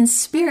involved in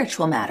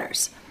spiritual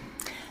matters.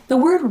 The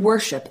word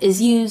worship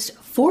is used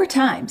 4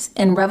 times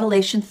in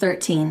Revelation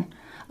 13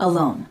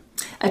 alone,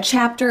 a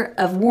chapter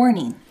of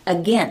warning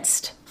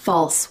against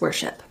false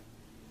worship.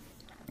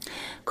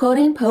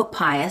 Quoting Pope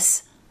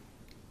Pius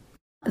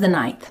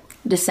IX,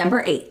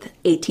 December 8th,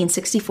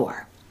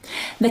 1864,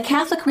 The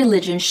Catholic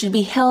religion should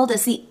be held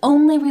as the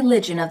only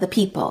religion of the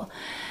people,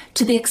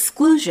 to the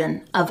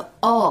exclusion of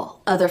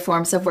all other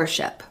forms of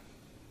worship.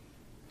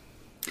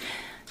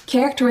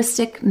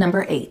 Characteristic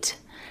number 8.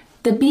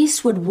 The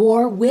beast would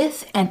war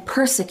with and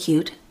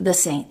persecute the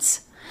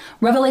saints.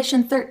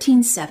 Revelation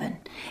 13:7.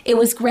 It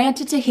was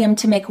granted to him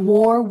to make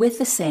war with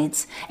the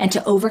saints and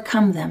to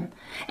overcome them,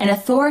 and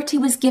authority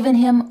was given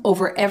him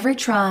over every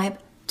tribe,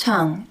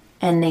 tongue,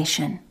 and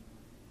nation.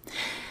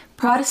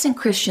 Protestant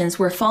Christians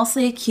were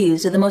falsely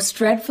accused of the most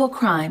dreadful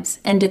crimes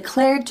and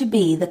declared to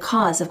be the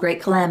cause of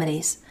great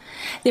calamities.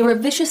 They were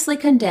viciously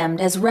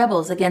condemned as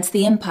rebels against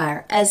the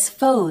empire, as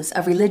foes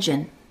of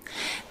religion.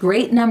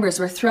 Great numbers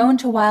were thrown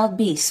to wild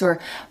beasts or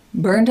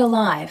burned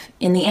alive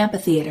in the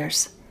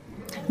amphitheaters.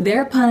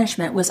 Their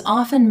punishment was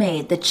often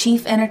made the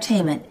chief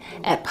entertainment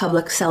at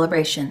public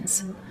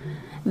celebrations.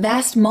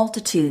 Vast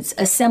multitudes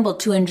assembled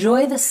to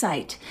enjoy the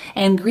sight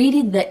and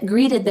greeted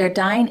their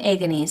dying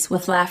agonies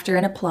with laughter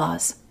and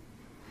applause.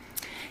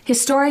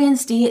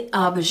 Historians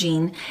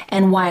D'Aubigné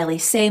and Wiley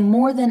say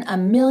more than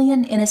 1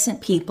 million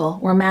innocent people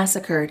were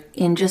massacred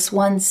in just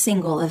one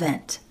single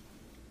event.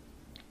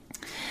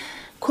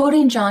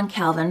 Quoting John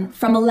Calvin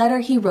from a letter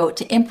he wrote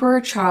to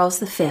Emperor Charles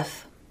V,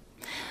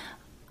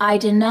 "I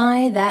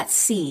deny that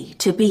see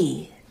to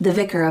be the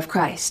vicar of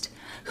Christ,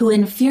 who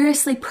in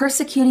furiously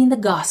persecuting the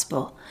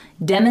gospel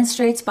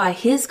demonstrates by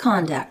his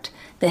conduct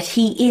that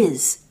he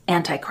is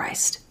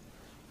Antichrist."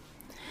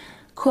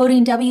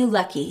 Quoting W.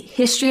 Lecky,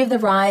 History of the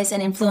Rise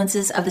and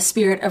Influences of the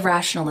Spirit of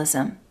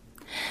Rationalism,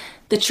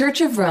 "The Church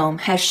of Rome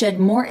has shed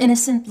more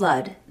innocent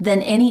blood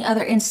than any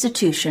other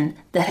institution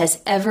that has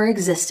ever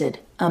existed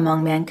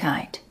among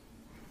mankind."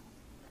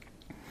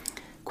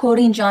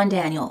 Quoting John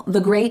Daniel,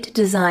 The Great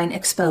Design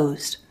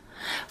Exposed,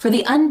 "For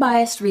the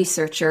unbiased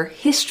researcher,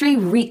 history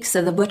reeks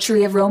of the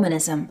butchery of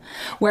Romanism,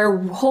 where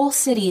whole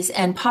cities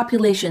and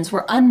populations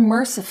were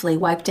unmercifully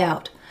wiped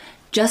out,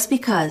 just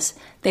because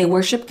they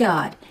worshiped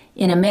God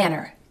in a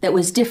manner that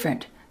was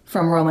different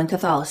from Roman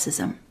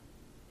Catholicism."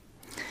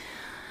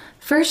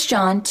 1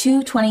 John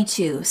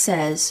 2:22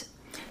 says,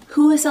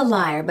 "Who is a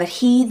liar but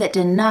he that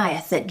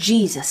denieth that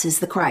Jesus is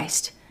the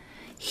Christ?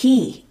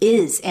 He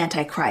is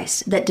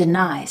Antichrist that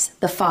denies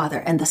the Father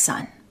and the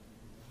Son."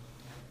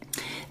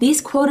 These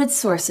quoted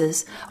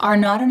sources are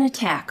not an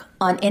attack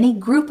on any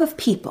group of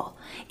people.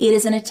 It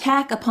is an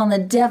attack upon the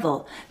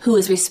devil who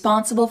is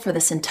responsible for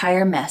this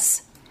entire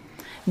mess.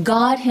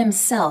 God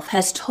himself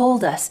has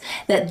told us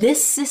that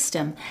this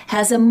system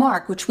has a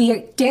mark which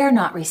we dare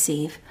not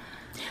receive.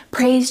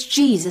 Praise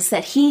Jesus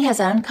that he has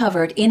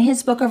uncovered in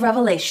his book of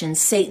Revelation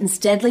Satan's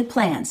deadly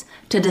plans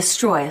to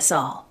destroy us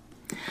all.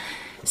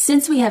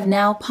 Since we have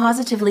now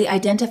positively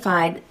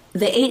identified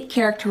the 8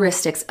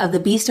 characteristics of the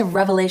beast of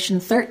Revelation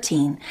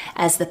 13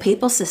 as the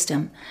papal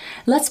system,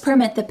 let's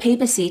permit the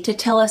papacy to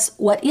tell us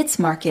what its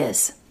mark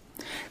is.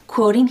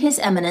 Quoting His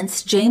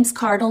Eminence James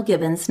Cardinal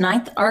Gibbons,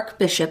 9th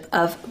Archbishop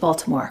of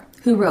Baltimore,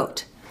 who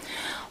wrote,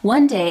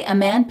 "One day a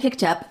man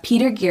picked up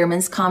Peter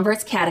Gearman's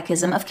Convert's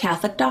Catechism of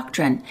Catholic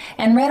Doctrine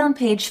and read on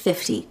page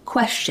 50,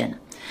 question,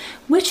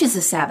 which is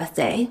the Sabbath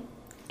day?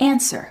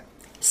 Answer,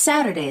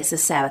 Saturday is the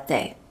Sabbath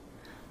day.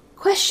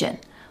 Question,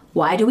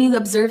 why do we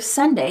observe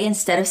Sunday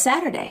instead of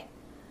Saturday?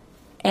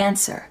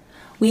 Answer,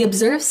 we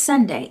observe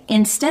Sunday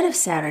instead of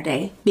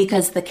Saturday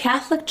because the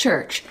Catholic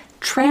Church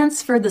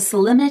transferred the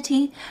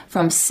solemnity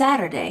from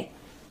Saturday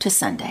to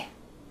Sunday."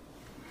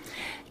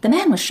 The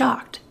man was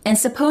shocked and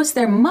supposed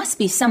there must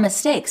be some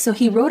mistake, so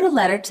he wrote a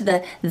letter to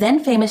the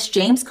then famous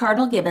James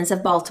Cardinal Gibbons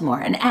of Baltimore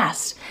and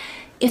asked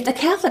if the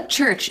Catholic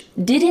Church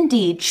did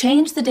indeed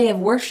change the day of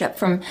worship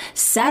from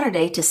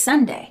Saturday to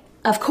Sunday.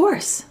 Of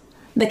course,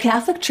 the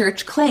Catholic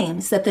Church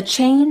claims that the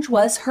change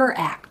was her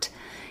act,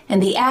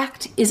 and the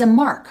act is a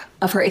mark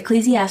of her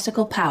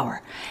ecclesiastical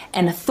power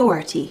and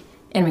authority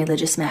in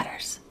religious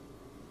matters.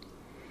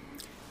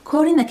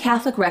 Quoting the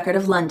Catholic Record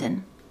of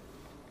London,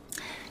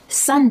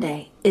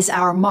 "Sunday is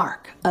our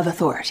mark of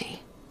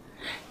authority.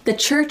 The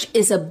Church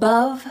is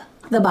above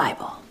the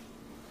Bible.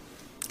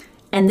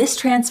 And this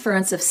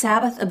transference of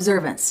Sabbath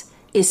observance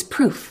is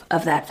proof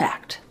of that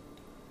fact."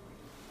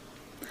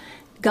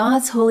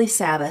 God's holy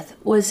Sabbath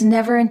was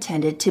never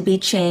intended to be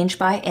changed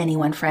by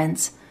anyone,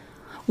 friends.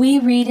 We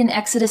read in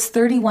Exodus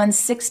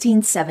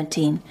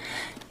 31:16-17,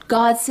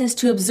 God says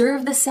to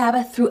observe the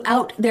Sabbath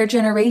throughout their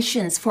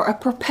generations for a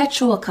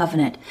perpetual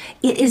covenant.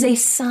 It is a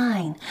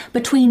sign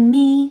between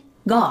me,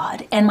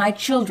 God, and my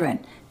children,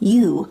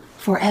 you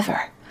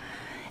forever.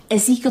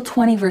 Ezekiel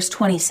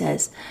 20:20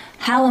 says,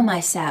 "Hallow my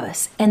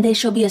Sabbaths, and they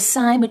shall be a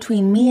sign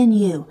between me and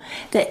you,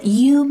 that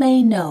you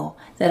may know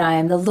that I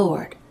am the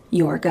Lord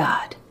your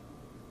God."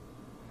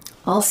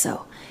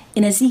 Also,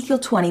 in Ezekiel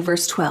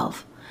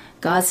 20:12,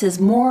 God says,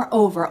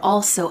 "Moreover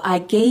also I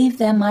gave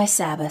them my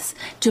Sabbaths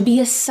to be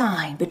a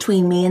sign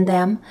between me and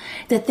them,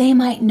 that they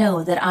might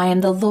know that I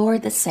am the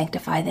Lord that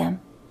sanctify them."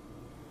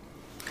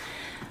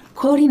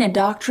 Quoting a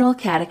doctrinal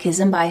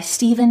catechism by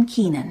Stephen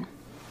Keenan,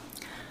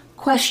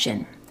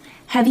 question,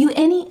 have you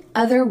any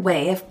other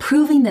way of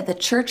proving that the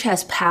Church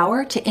has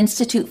power to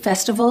institute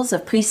festivals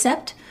of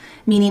precept?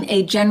 meaning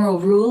a general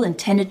rule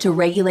intended to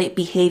regulate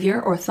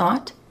behavior or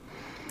thought?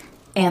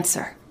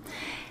 Answer: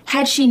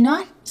 had she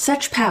not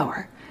such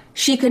power,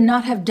 she could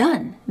not have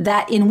done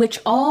that in which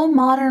all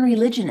modern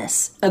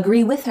religionists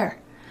agree with her.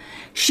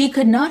 She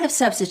could not have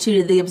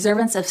substituted the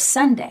observance of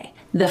Sunday,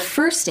 the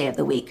first day of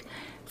the week,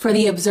 for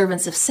the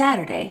observance of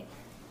Saturday,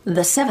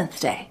 the seventh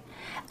day,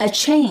 a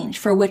change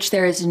for which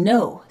there is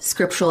no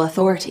scriptural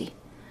authority.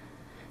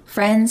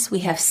 Friends, we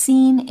have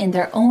seen in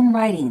their own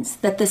writings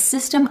that the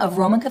system of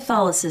Roman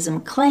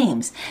Catholicism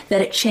claims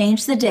that it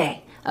changed the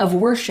day of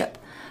worship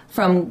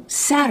from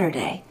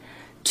Saturday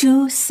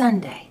to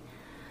Sunday.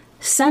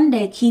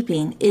 Sunday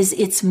keeping is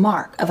its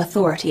mark of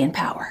authority and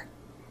power.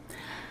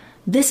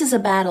 This is a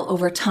battle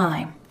over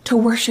time to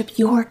worship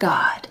your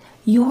God,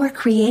 your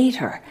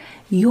Creator,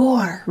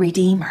 your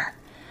Redeemer.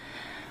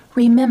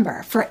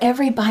 Remember, for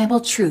every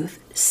Bible truth,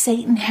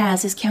 Satan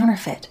has his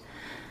counterfeit.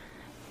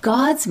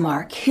 God's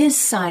mark, his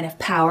sign of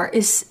power,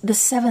 is the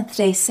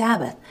seventh-day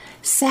Sabbath,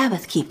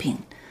 Sabbath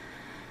keeping.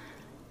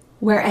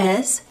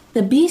 Whereas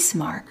the beast's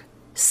mark,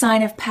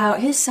 sign of power,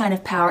 his sign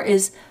of power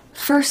is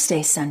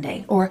first-day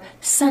Sunday, or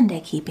Sunday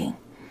keeping.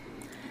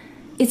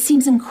 It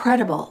seems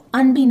incredible,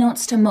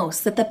 unbeknownst to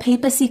most, that the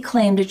papacy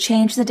claimed to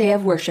change the day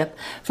of worship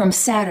from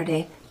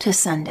Saturday to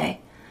Sunday.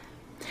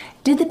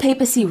 Did the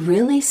papacy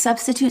really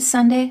substitute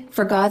Sunday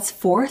for God's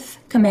fourth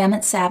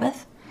commandment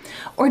Sabbath?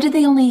 Or did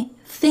they only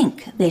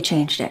think they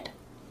changed it?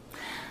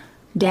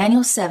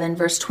 Daniel 7,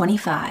 verse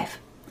 25.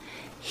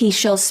 He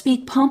shall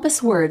speak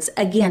pompous words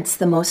against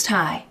the Most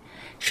High,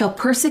 shall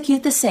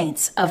persecute the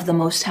saints of the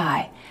Most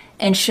High,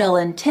 and shall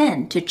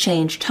intend to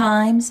change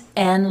times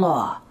and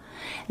law.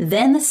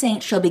 Then the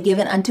saint shall be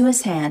given unto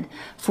his hand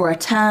for a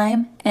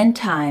time and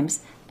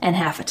times and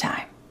half a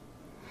time.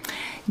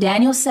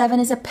 Daniel 7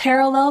 is a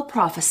parallel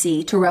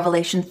prophecy to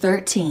Revelation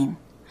 13.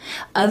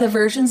 Other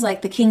versions,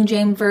 like the King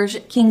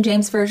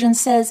James Version,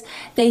 says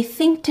they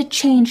think to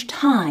change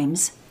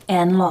times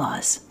and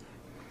laws.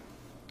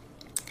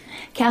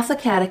 Catholic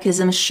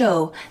catechisms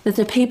show that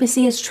the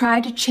papacy has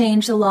tried to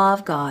change the law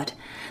of God.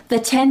 The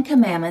 10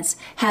 Commandments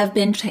have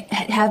been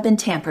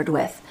tampered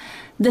with.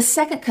 The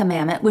second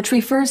commandment, which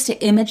refers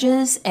to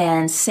images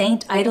and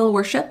saint idol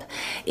worship,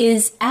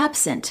 is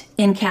absent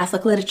in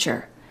Catholic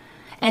literature.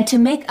 And to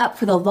make up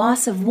for the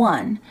loss of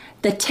one,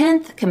 the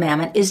 10th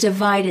commandment is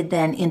divided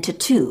then into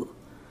two.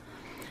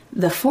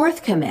 The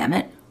fourth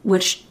commandment,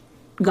 which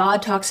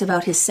God talks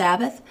about his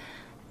Sabbath,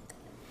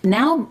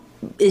 now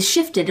is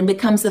shifted and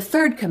becomes the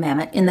third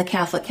commandment in the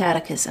Catholic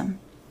Catechism.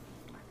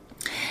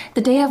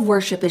 The day of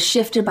worship is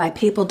shifted by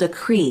papal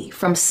decree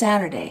from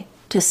Saturday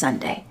to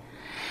Sunday.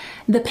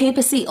 The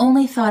papacy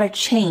only thought a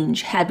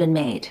change had been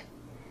made.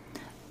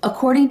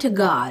 According to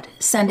God,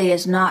 Sunday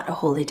is not a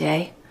holy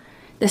day.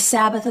 The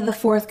Sabbath of the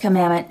fourth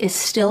commandment is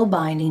still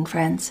binding,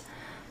 friends.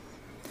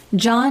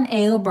 John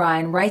A.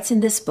 O'Brien writes in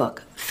this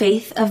book,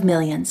 Faith of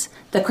Millions,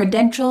 The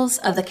Credentials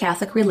of the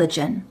Catholic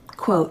Religion,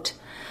 quote,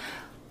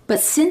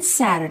 "But since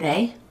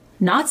Saturday,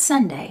 not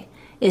Sunday,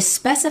 is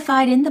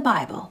specified in the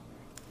Bible,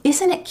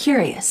 isn't it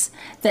curious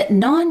that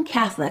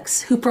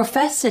non-Catholics who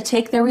profess to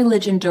take their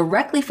religion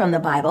directly from the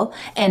Bible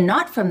and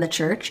not from the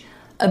Church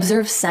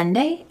observe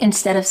Sunday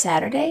instead of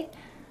Saturday?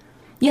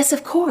 Yes,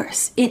 of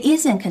course, it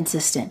is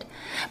inconsistent,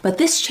 but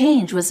this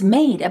change was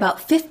made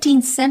about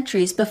 15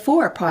 centuries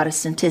before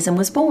Protestantism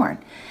was born,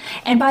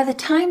 and by the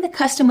time the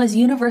custom was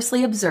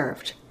universally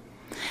observed,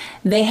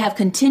 they have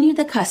continued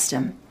the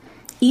custom,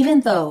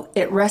 even though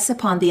it rests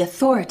upon the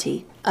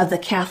authority of the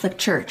Catholic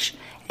Church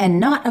and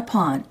not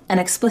upon an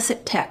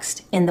explicit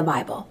text in the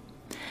Bible.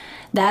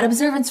 That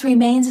observance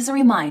remains as a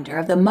reminder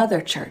of the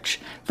Mother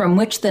Church from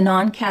which the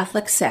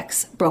non-Catholic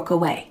sects broke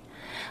away.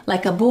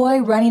 Like a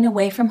boy running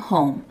away from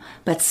home,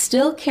 but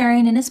still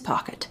carrying in his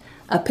pocket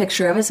a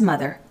picture of his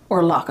mother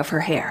or lock of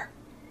her hair.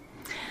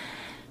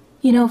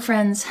 You know,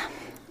 friends,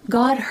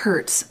 God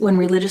hurts when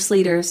religious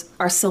leaders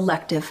are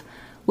selective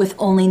with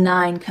only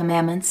 9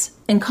 commandments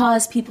and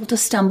cause people to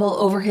stumble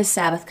over his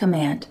Sabbath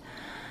command.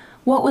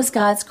 What was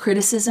God's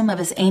criticism of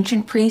his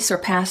ancient priests or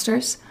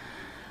pastors?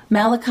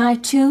 Malachi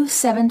 2,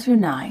 7 through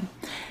 9.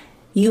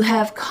 You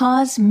have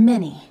caused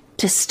many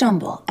to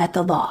stumble at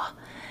the law.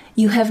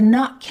 You have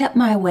not kept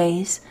my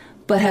ways,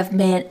 but have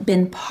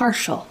been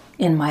partial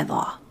in my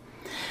law.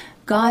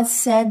 God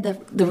said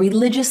the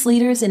religious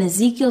leaders in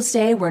Ezekiel's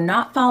day were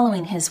not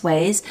following his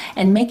ways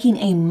and making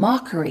a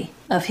mockery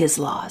of his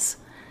laws.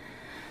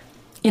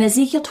 In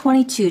Ezekiel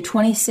 22,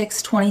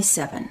 26,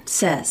 27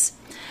 says,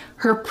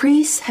 "Her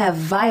priests have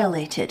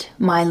violated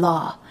my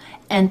law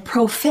and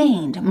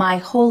profaned my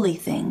holy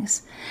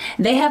things.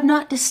 They have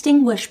not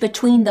distinguished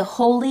between the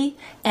holy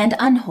and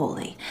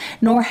unholy,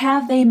 nor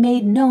have they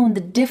made known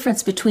the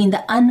difference between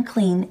the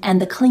unclean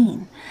and the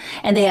clean.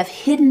 And they have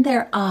hidden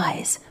their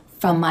eyes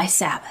from my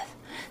Sabbath,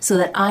 so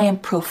that I am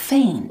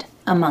profaned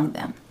among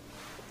them."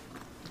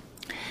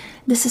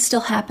 This is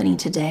still happening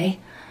today.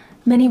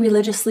 Many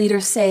religious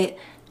leaders say,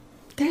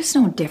 there's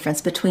no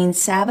difference between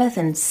Sabbath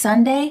and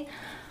Sunday,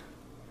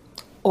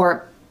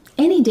 or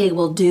any day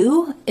will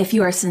do if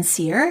you are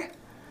sincere.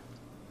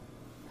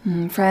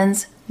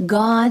 Friends,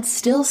 God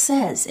still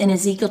says in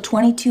Ezekiel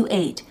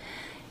 22:8,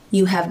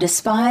 "You have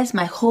despised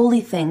my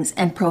holy things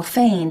and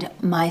profaned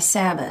my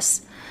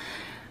Sabbaths."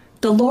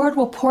 The Lord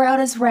will pour out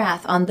his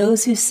wrath on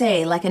those who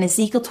say, like in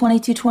Ezekiel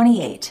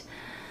 22:28,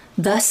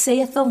 "Thus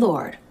saith the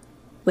Lord,"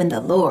 when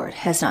the Lord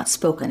has not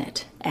spoken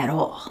it at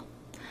all.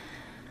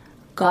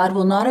 God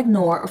will not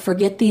ignore or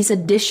forget these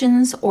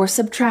additions or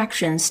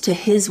subtractions to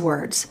his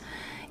words.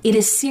 It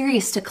is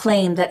serious to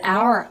claim that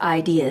our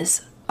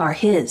ideas are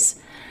his.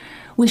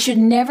 We should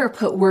never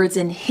put words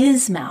in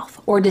his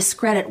mouth or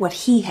discredit what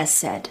he has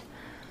said.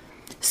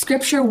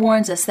 Scripture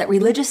warns us that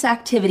religious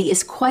activity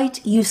is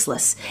quite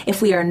useless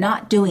if we are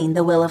not doing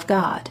the will of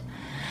God.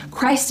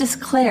 Christ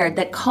declared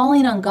that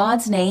calling on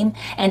God's name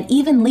and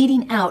even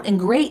leading out in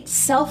great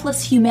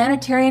selfless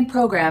humanitarian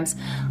programs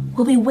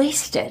will be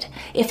wasted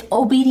if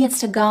obedience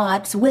to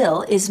God's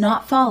will is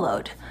not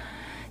followed.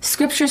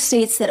 Scripture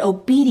states that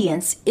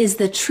obedience is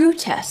the true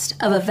test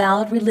of a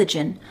valid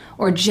religion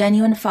or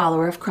genuine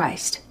follower of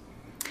Christ.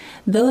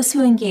 Those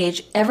who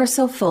engage ever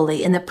so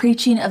fully in the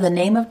preaching of the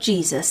name of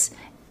Jesus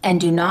and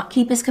do not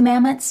keep his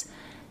commandments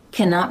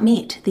cannot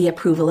meet the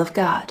approval of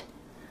God.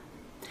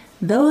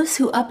 Those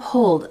who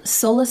uphold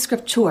sola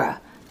scriptura,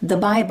 the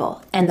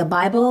Bible, and the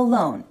Bible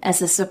alone as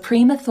the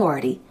supreme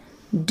authority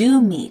do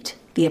meet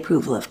the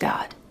approval of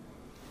God.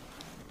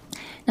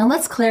 Now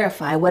let's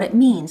clarify what it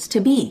means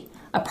to be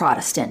a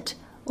Protestant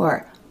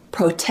or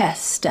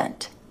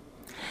Protestant.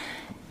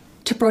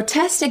 To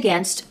protest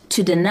against,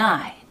 to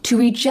deny, to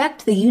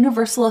reject the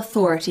universal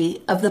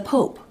authority of the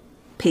Pope,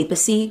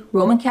 papacy,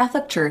 Roman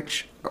Catholic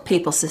Church, or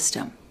papal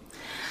system.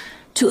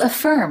 To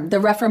affirm the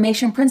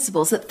Reformation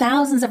principles that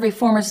thousands of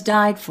reformers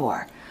died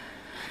for.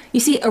 You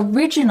see,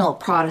 original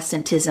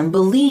Protestantism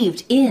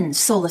believed in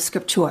sola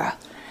scriptura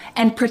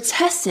and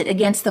protested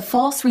against the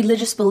false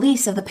religious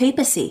beliefs of the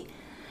papacy.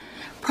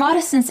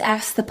 Protestants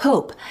asked the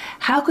Pope,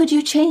 "How could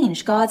you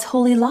change God's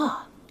holy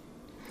law?"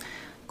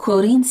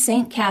 Quoting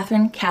St.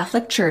 Catherine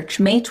Catholic Church,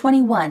 May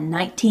 21,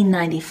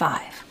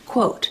 1995,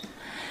 quote,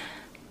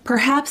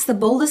 "Perhaps the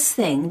boldest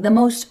thing, the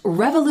most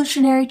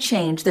revolutionary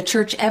change the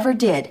Church ever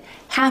did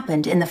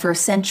happened in the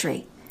first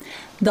century.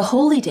 The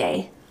holy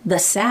day, the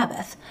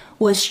Sabbath,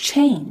 was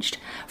changed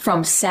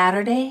from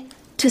Saturday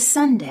to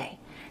Sunday.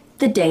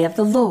 The day of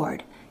the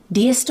Lord,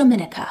 Dies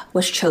Dominica,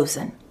 was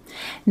chosen,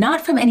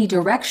 not from any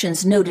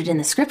directions noted in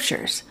the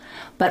Scriptures,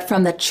 but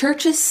from the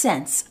Church's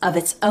sense of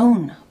its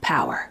own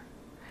power.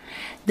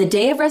 The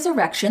day of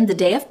resurrection, the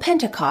day of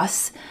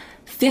Pentecost,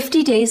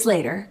 50 days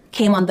later,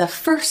 came on the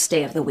first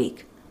day of the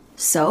week.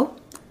 So,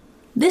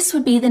 this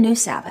would be the new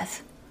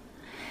Sabbath.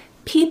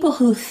 People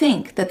who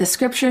think that the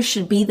Scriptures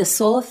should be the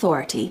sole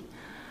authority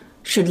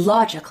should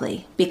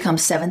logically become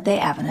Seventh-day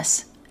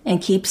Adventists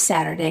and keep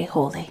Saturday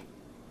holy."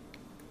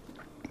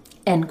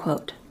 End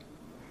quote.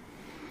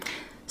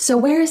 So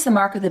where is the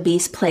mark of the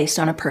beast placed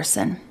on a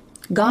person?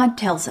 God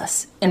tells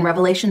us in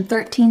Revelation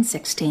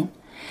 13:16,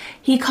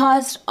 "He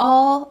caused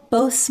all,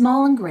 both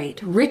small and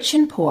great, rich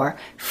and poor,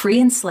 free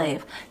and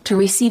slave, to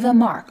receive a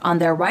mark on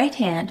their right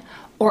hand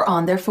or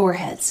on their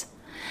foreheads."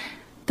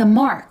 The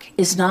mark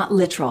is not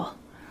literal.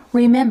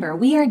 Remember,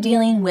 we are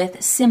dealing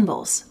with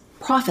symbols,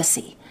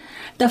 prophecy.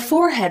 The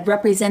forehead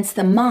represents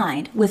the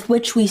mind with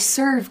which we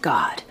serve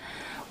God,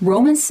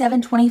 Romans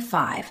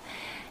 7:25,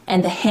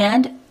 and the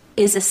hand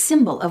is a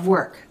symbol of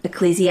work,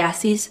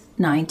 Ecclesiastes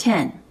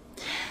 9:10.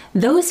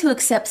 Those who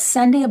accept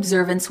Sunday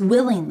observance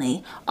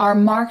willingly are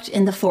marked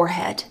in the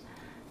forehead.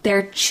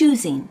 They're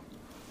choosing.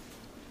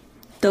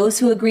 Those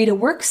who agree to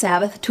work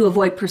Sabbath to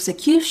avoid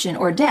persecution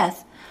or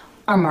death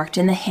are marked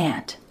in the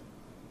hand.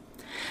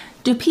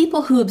 Do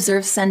people who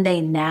observe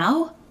Sunday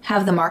now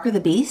have the mark of the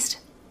beast?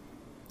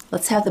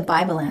 Let's have the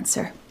Bible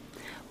answer.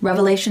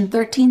 Revelation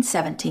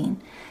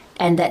 13:17,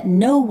 "And that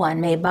no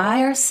one may buy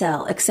or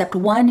sell except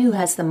one who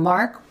has the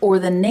mark or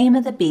the name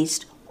of the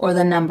beast or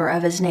the number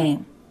of his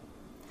name."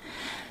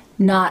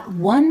 Not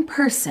one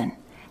person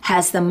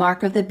has the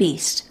mark of the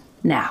beast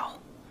now.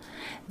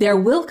 There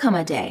will come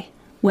a day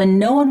when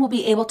no one will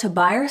be able to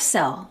buy or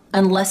sell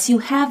unless you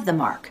have the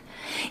mark.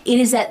 It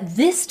is at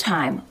this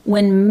time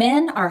when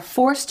men are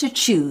forced to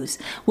choose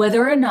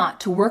whether or not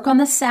to work on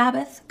the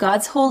Sabbath,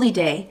 God's holy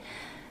day,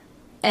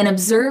 and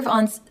observe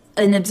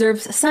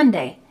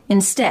Sunday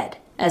instead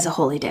as a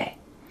holy day.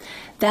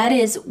 That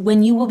is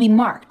when you will be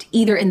marked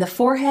either in the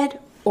forehead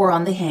or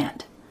on the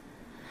hand.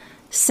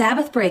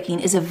 Sabbath breaking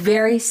is a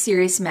very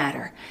serious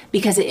matter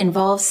because it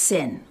involves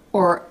sin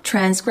or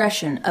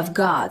transgression of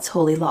God's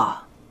holy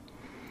law.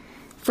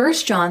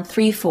 1 John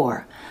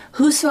 3:4,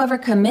 "Whosoever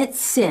commits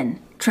sin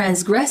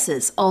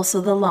transgresses also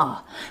the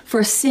law,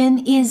 for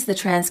sin is the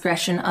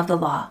transgression of the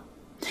law."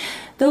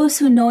 Those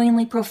who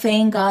knowingly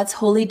profane God's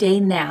holy day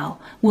now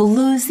will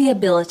lose the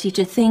ability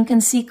to think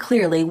and see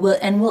clearly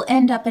and will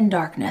end up in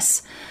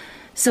darkness.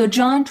 So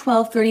John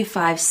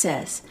 12:35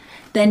 says,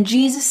 "Then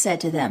Jesus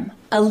said to them,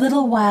 A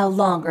little while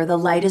longer the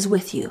light is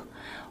with you.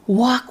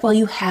 Walk while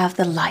you have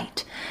the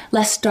light,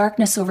 lest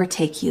darkness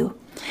overtake you.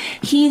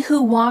 He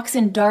who walks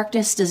in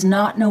darkness does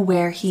not know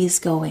where he is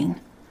going."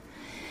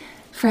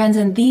 Friends,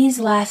 in these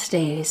last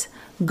days,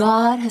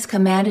 God has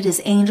commanded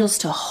his angels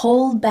to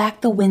hold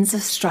back the winds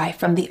of strife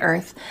from the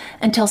earth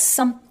until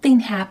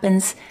something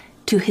happens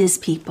to his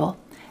people.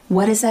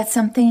 What is that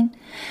something?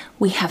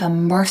 We have a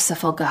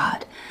merciful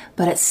God,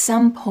 but at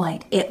some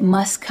point it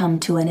must come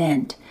to an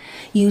end.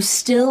 You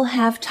still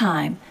have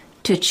time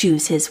to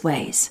choose his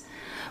ways.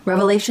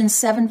 Revelation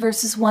 7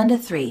 verses 1 to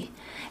 3.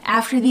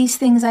 After these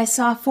things I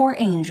saw 4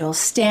 angels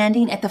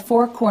standing at the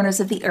 4 corners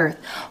of the earth,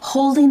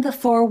 holding the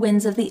 4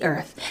 winds of the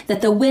earth,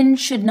 that the wind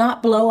should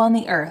not blow on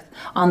the earth,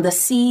 on the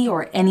sea,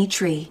 or any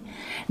tree.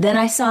 Then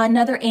I saw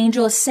another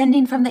angel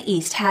ascending from the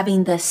east,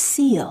 having the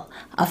seal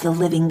of the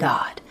living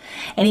God.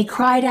 And he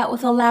cried out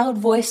with a loud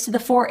voice to the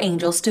 4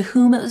 angels to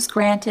whom it was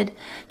granted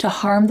to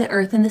harm the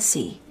earth and the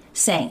sea,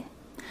 saying,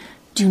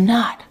 Do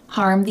not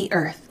harm the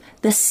earth,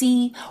 the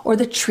sea, or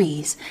the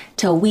trees,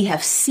 till we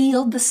have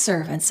sealed the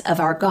servants of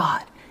our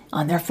God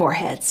on their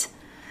foreheads.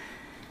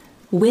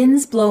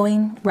 Winds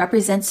blowing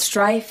represent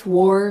strife,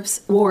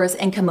 wars,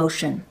 and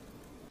commotion.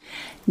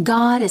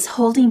 God is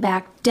holding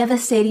back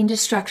devastating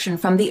destruction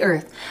from the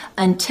earth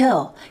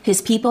until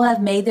his people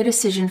have made their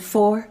decision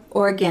for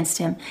or against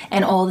him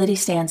and all that he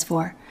stands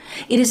for.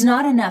 It is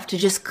not enough to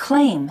just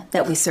claim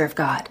that we serve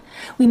God.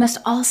 We must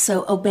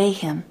also obey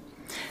him.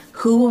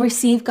 Who will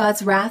receive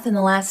God's wrath in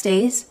the last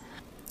days?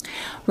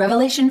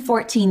 Revelation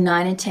 14,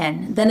 9 and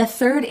 10. Then a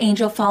third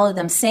angel followed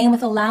them, saying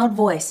with a loud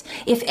voice,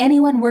 If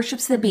anyone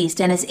worships the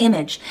beast and his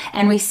image,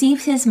 and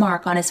receives his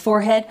mark on his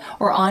forehead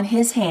or on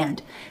his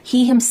hand,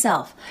 he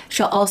himself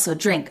shall also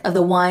drink of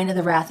the wine of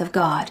the wrath of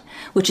God,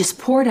 which is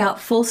poured out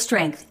full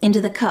strength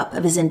into the cup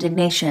of his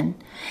indignation.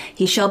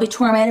 He shall be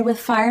tormented with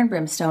fire and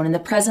brimstone in the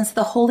presence of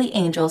the holy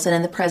angels and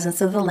in the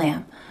presence of the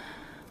Lamb.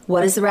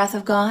 What is the wrath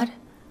of God?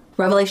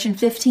 Revelation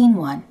 15,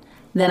 1.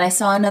 Then I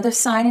saw another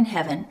sign in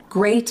heaven,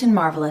 great and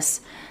marvelous,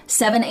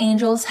 7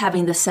 angels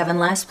having the 7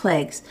 last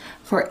plagues,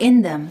 for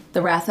in them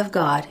the wrath of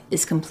God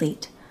is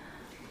complete.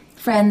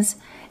 Friends,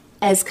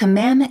 as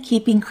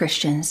commandment-keeping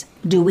Christians,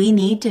 do we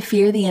need to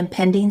fear the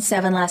impending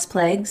 7 last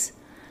plagues?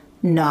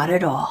 Not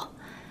at all.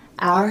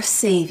 Our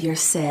Savior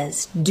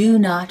says, do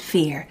not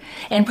fear,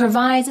 and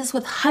provides us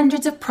with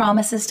hundreds of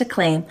promises to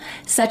claim,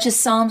 such as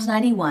Psalms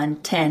 91,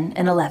 10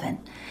 and 11.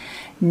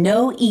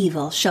 No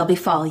evil shall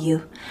befall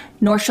you,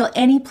 nor shall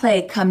any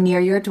plague come near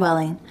your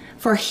dwelling,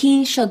 for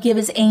he shall give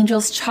his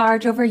angels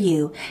charge over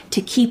you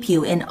to keep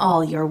you in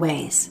all your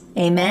ways.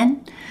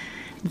 Amen?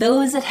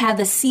 Those that have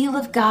the seal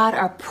of God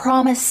are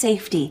promised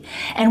safety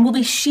and will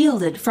be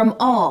shielded from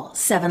all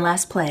 7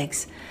 last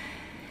plagues.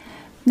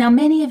 Now,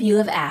 many of you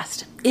have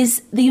asked,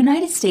 is the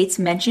United States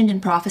mentioned in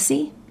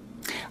prophecy?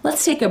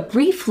 Let's take a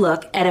brief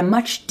look at a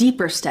much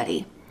deeper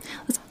study.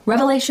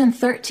 Revelation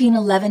 13,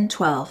 11,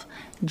 12.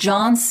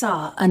 John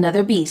saw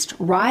another beast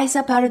rise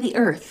up out of the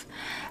earth,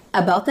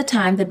 about the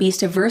time the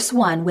beast of verse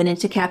 1 went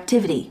into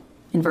captivity,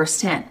 in verse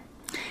 10.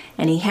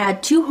 And he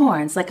had 2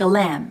 horns like a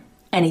lamb,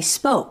 and he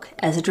spoke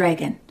as a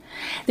dragon.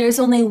 There is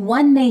only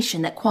one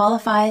nation that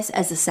qualifies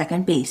as the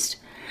second beast.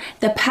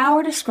 The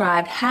power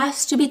described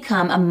has to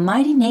become a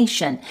mighty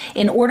nation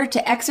in order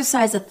to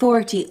exercise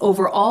authority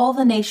over all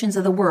the nations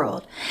of the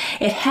world.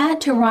 It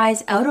had to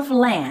rise out of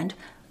land,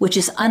 which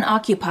is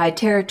unoccupied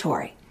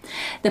territory.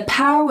 The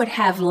power would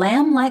have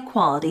lamb-like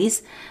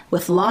qualities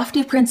with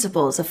lofty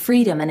principles of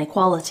freedom and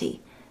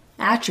equality,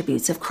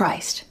 attributes of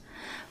Christ,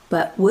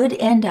 but would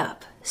end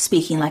up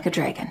speaking like a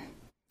dragon.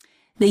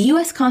 The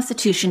U.S.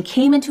 Constitution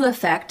came into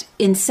effect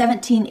in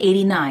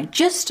 1789,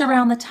 just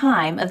around the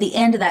time of the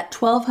end of that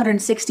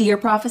 1260-year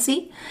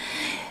prophecy.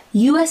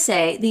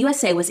 The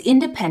USA was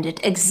independent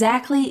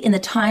exactly in the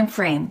time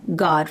frame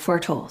God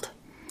foretold.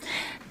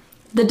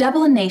 The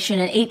Dublin Nation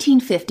in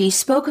 1850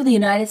 spoke of the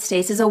United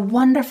States as a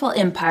wonderful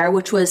empire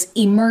which was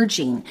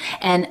emerging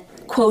and,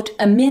 quote,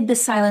 amid the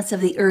silence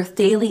of the earth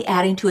daily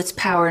adding to its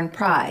power and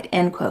pride,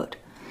 end quote.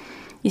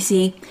 You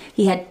see,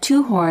 he had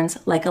 2 horns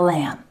like a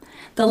lamb.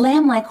 The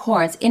lamb-like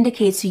horns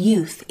indicates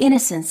youth,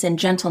 innocence, and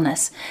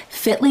gentleness,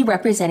 fitly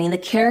representing the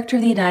character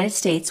of the United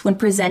States when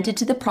presented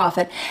to the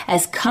prophet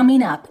as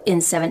coming up in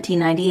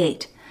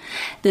 1798.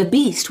 The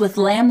beast with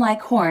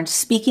lamb-like horns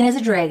speaking as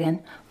a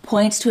dragon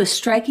points to a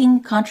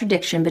striking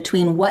contradiction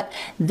between what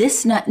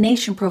this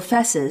nation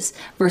professes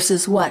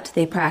versus what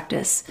they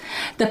practice.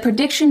 The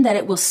prediction that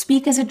it will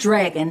speak as a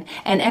dragon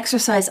and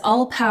exercise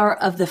all power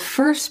of the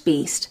first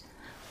beast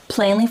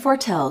plainly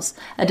foretells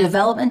a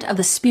development of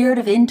the spirit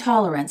of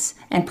intolerance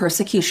and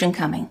persecution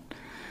coming.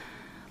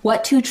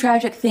 What 2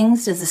 tragic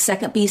things does the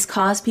second beast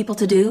cause people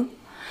to do?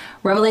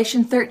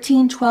 Revelation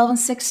 13, 12, and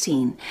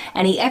 16.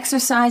 And he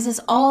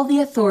exercises all the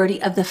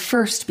authority of the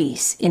first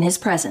beast in his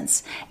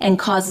presence, and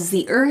causes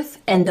the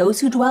earth and those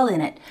who dwell in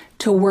it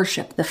to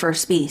worship the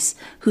first beast,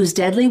 whose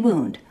deadly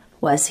wound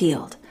was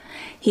healed.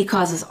 He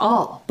causes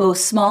all, both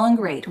small and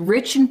great,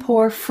 rich and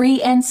poor, free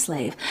and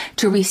slave,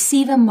 to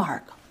receive a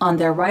mark on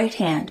their right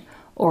hand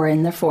or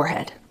in their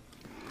forehead.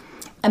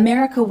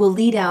 America will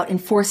lead out in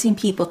forcing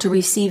people to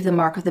receive the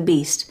mark of the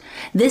beast.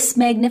 This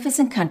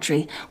magnificent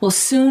country will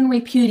soon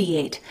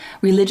repudiate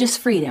religious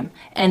freedom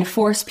and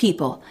force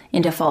people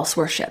into false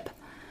worship.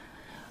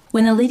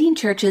 When the leading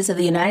churches of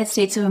the United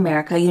States of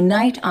America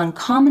unite on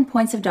common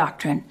points of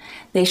doctrine,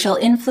 they shall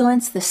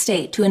influence the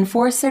state to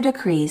enforce their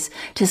decrees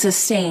to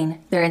sustain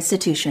their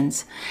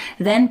institutions.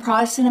 Then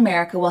Protestant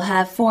America will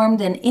have formed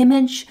an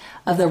image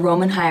of the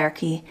Roman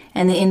hierarchy,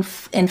 and the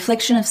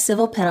infliction of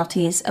civil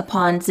penalties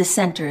upon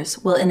dissenters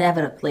will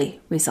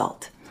inevitably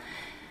result.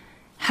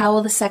 How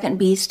will the second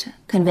beast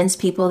convince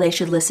people they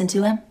should listen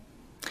to him?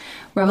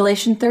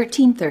 Revelation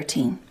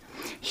 13:13.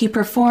 He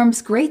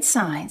performs great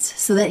signs,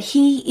 so that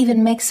he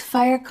even makes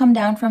fire come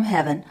down from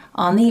heaven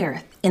on the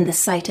earth in the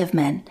sight of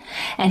men.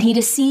 And he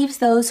deceives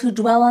those who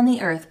dwell on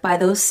the earth by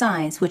those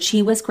signs which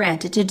he was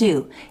granted to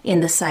do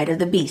in the sight of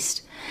the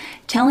beast,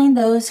 telling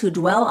those who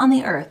dwell on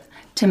the earth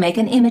to make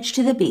an image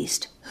to the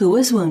beast, who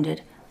was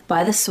wounded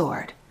by the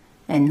sword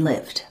and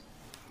lived.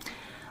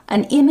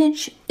 An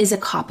image is a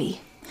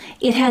copy.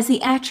 It has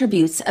the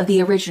attributes of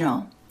the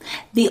original.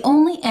 The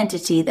only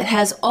entity that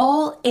has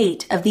all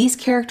 8 of these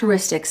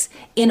characteristics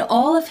in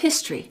all of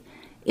history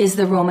is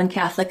the Roman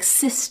Catholic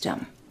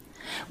system,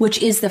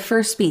 which is the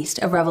first beast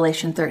of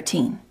Revelation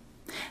 13.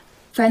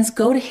 Friends,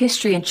 go to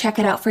history and check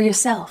it out for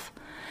yourself.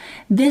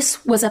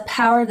 This was a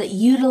power that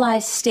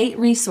utilized state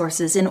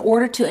resources in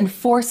order to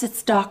enforce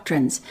its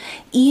doctrines,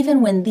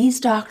 even when these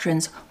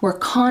doctrines were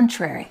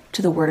contrary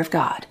to the Word of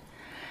God.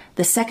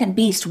 The second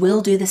beast will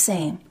do the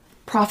same.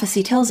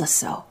 Prophecy tells us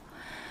so.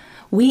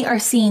 We are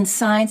seeing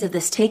signs of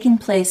this taking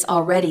place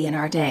already in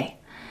our day.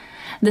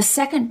 The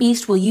second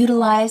beast will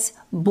utilize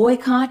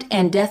boycott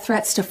and death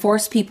threats to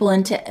force people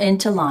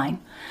into line.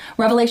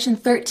 Revelation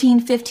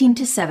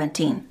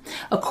 13:15-17.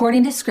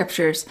 According to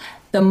scriptures,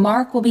 the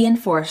mark will be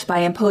enforced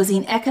by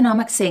imposing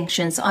economic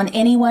sanctions on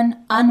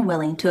anyone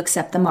unwilling to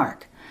accept the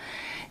mark.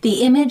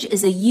 The image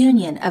is a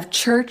union of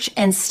church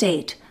and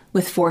state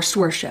with forced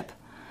worship.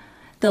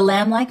 The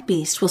lamb-like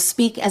beast will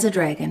speak as a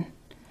dragon.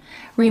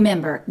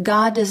 Remember,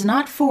 God does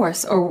not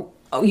force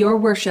your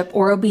worship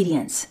or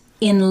obedience.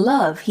 In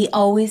love, he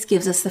always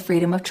gives us the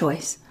freedom of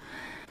choice.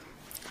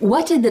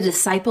 What did the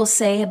disciples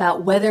say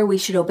about whether we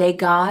should obey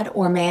God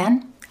or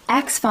man?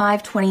 Acts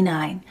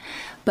 5:29.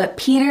 But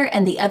Peter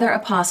and the other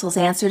apostles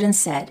answered and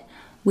said,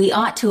 we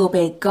ought to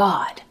obey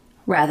God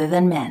rather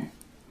than men.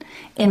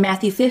 In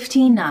Matthew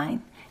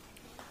 15:9,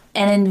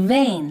 and in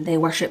vain they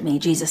worship me,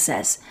 Jesus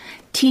says,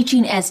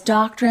 teaching as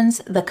doctrines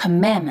the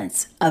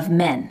commandments of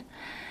men.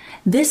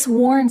 This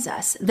warns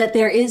us that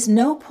there is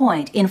no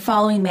point in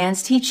following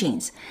man's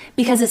teachings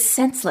because it's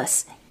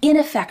senseless,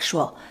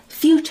 ineffectual,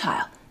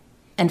 futile,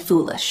 and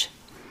foolish.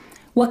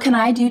 What can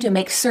I do to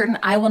make certain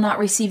I will not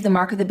receive the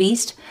mark of the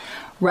beast?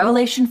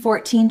 Revelation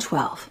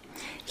 14:12.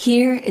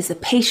 Here is the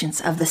patience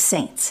of the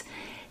saints.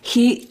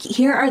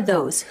 Here are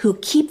those who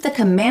keep the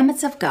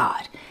commandments of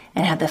God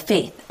and have the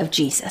faith of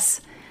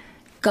Jesus.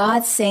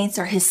 God's saints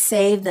are his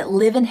saved that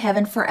live in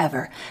heaven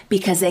forever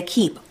because they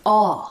keep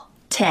all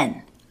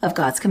 10 of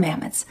God's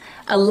commandments,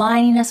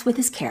 aligning us with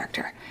his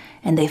character.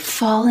 And they've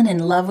fallen in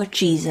love with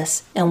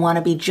Jesus and want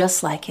to be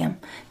just like him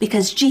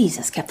because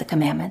Jesus kept the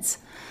commandments.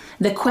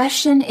 The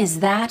question is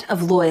that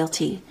of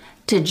loyalty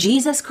to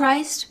Jesus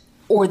Christ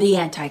or the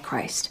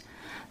Antichrist.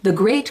 The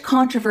great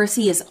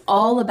controversy is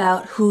all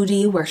about who do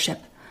you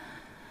worship.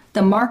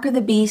 The mark of the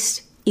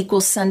beast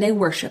equals Sunday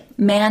worship,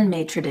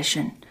 man-made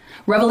tradition.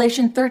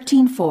 Revelation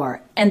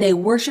 13:4, and they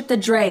worshiped the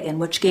dragon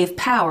which gave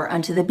power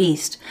unto the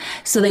beast.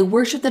 So they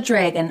worship the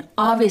dragon,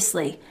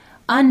 obviously,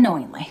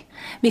 unknowingly,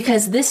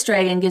 because this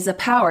dragon gives a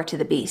power to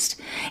the beast.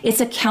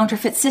 It's a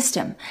counterfeit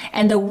system,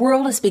 and the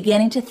world is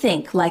beginning to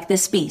think like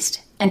this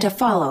beast and to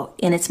follow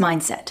in its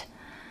mindset.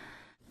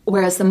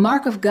 Whereas the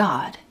mark of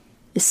God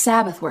is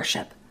Sabbath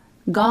worship,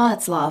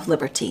 God's law of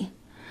liberty.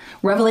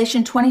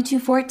 Revelation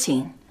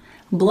 22:14,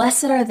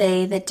 blessed are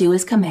they that do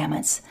his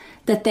commandments,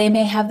 that they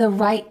may have the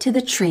right to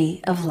the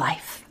tree of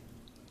life.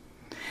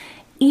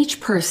 Each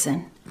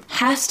person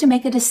has to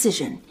make a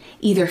decision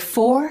either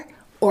for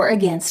or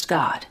against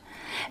God.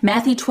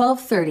 Matthew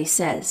 12:30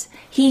 says,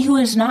 he who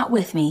is not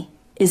with me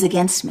is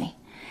against me,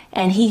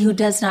 and he who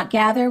does not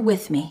gather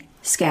with me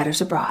scatters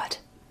abroad.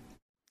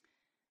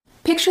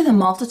 Picture the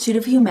multitude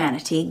of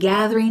humanity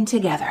gathering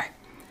together.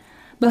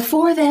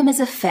 Before them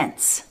is a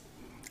fence.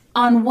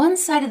 On one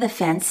side of the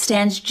fence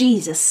stands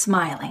Jesus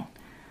smiling.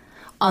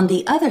 On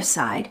the other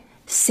side,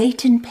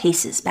 Satan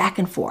paces back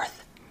and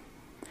forth.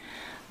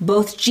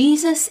 Both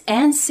Jesus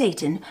and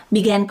Satan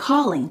began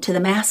calling to the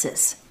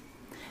masses.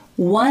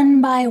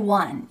 One by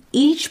one,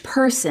 each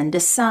person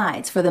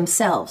decides for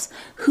themselves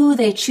who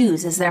they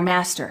choose as their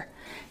master,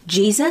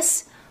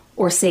 Jesus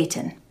or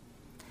Satan.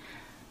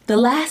 The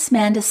last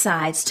man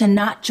decides to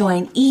not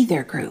join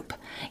either group.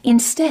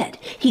 Instead,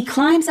 he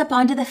climbs up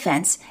onto the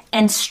fence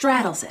and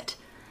straddles it,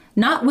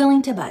 not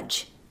willing to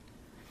budge.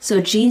 So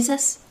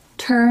Jesus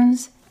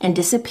turns and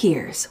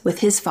disappears with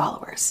his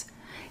followers,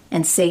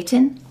 and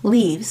Satan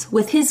leaves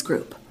with his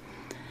group.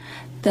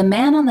 The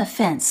man on the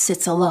fence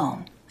sits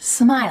alone,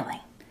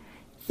 smiling,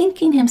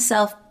 thinking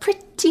himself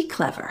pretty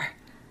clever.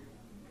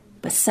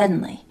 But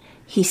suddenly,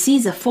 he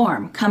sees a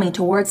form coming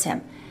towards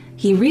him.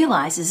 He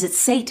realizes it's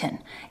Satan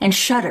and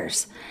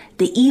shudders.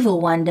 The evil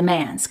one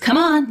demands, come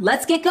on,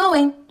 let's get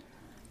going.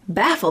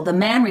 Baffled, the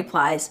man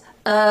replies,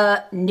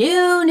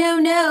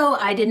 No,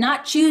 I did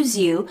not choose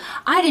you.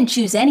 I didn't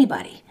choose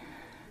anybody.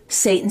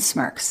 Satan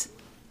smirks.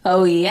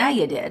 Oh, yeah,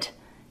 you did.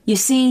 You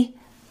see,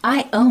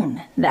 I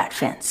own that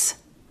fence.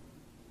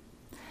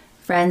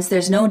 Friends,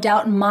 there's no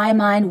doubt in my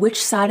mind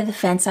which side of the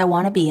fence I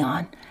want to be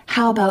on.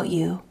 How about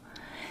you?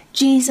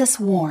 Jesus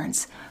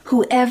warns,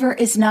 whoever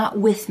is not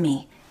with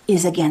me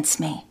is against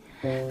me.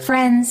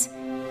 Friends,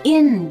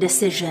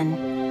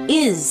 indecision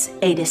is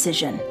a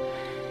decision.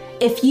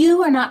 If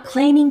you are not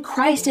claiming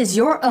Christ as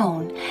your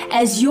own,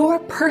 as your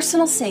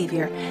personal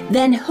Savior,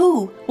 then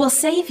who will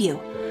save you?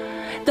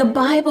 The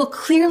Bible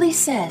clearly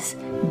says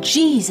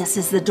Jesus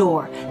is the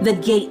door, the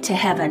gate to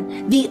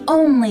heaven, the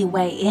only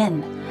way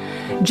in.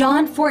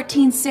 John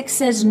 14:6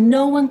 says,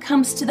 no one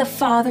comes to the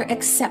Father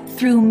except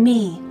through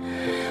me.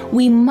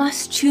 We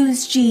must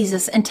choose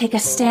Jesus and take a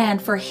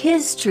stand for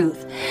His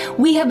truth.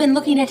 We have been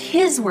looking at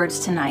His words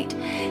tonight.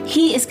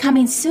 He is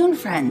coming soon,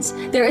 friends.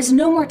 There is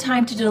no more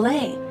time to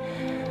delay.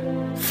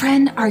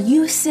 Friend, are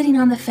you sitting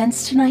on the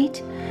fence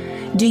tonight?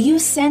 Do you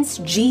sense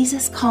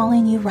Jesus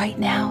calling you right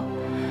now?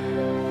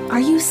 Are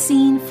you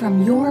seeing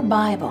from your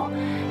Bible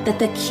that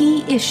the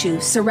key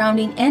issue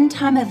surrounding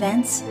end-time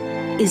events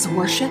is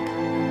worship?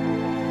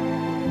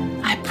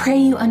 I pray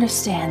you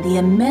understand the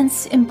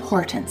immense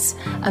importance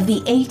of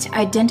the 8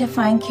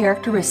 identifying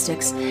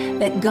characteristics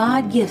that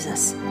God gives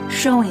us,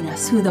 showing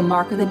us who the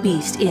mark of the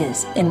beast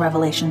is in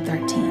Revelation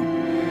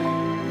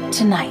 13.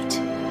 Tonight,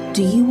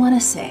 do you want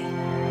to say,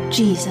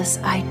 Jesus,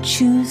 I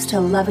choose to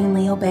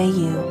lovingly obey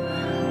you?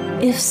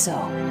 If so,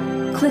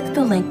 click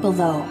the link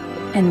below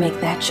and make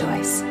that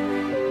choice.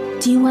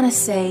 Do you want to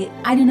say,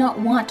 I do not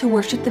want to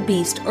worship the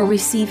beast or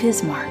receive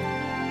his mark?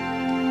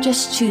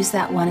 Just choose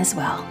that one as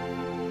well.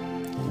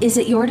 Is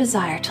it your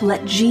desire to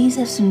let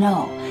Jesus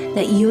know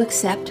that you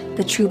accept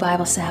the true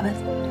Bible Sabbath?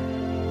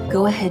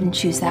 Go ahead and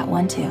choose that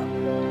one too.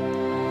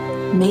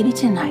 Maybe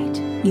tonight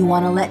you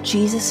want to let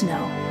Jesus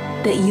know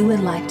that you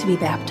would like to be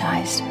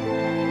baptized.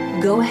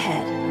 Go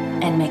ahead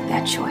and make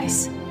that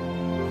choice.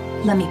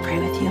 Let me pray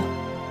with you.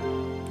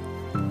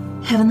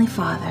 Heavenly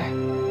Father,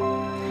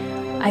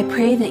 I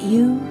pray that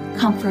you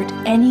comfort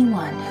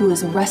anyone who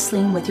is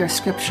wrestling with your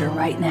scripture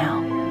right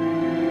now.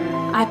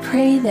 I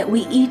pray that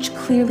we each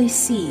clearly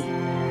see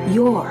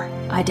your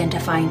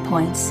identifying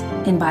points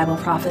in Bible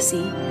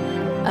prophecy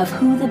of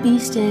who the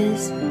beast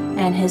is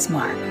and his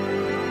mark.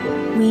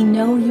 We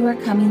know you are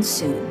coming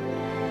soon.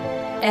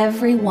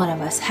 Every one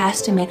of us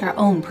has to make our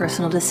own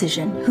personal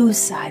decision whose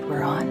side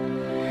we're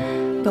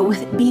on.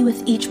 But be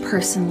with each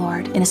person,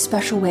 Lord, in a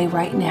special way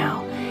right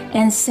now,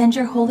 and send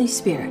your Holy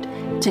Spirit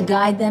to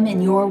guide them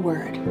in your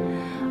word.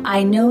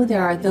 I know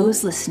there are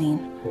those listening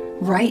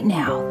right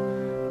now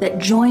that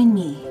join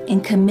me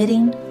in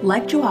committing,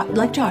 like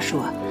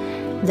Joshua,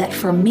 that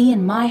for me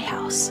and my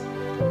house,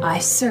 I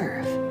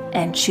serve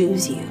and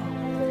choose you.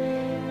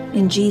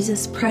 In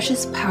Jesus'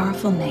 precious,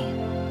 powerful name,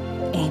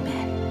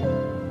 amen.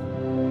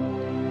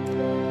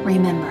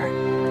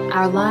 Remember,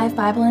 our live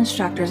Bible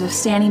instructors are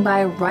standing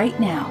by right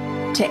now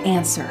to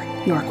answer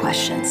your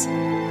questions.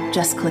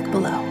 Just click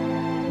below.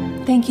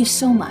 Thank you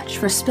so much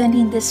for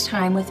spending this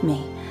time with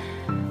me.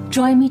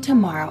 Join me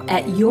tomorrow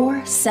at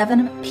your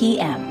 7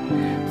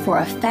 p.m. for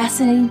a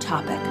fascinating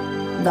topic,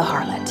 the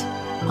harlot,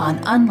 on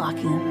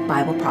unlocking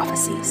Bible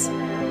prophecies.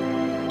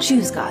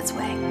 Choose God's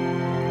way.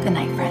 Good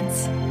night,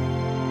 friends.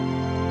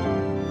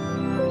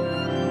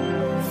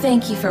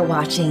 Thank you for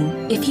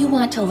watching. If you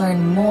want to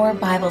learn more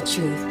Bible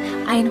truth,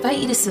 I invite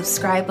you to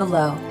subscribe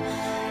below.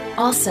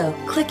 Also,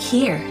 click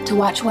here to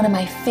watch one of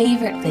my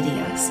favorite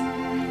videos.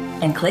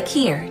 And click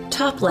here,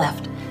 top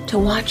left, to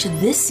watch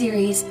this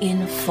series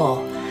in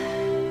full.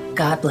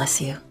 God bless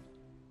you.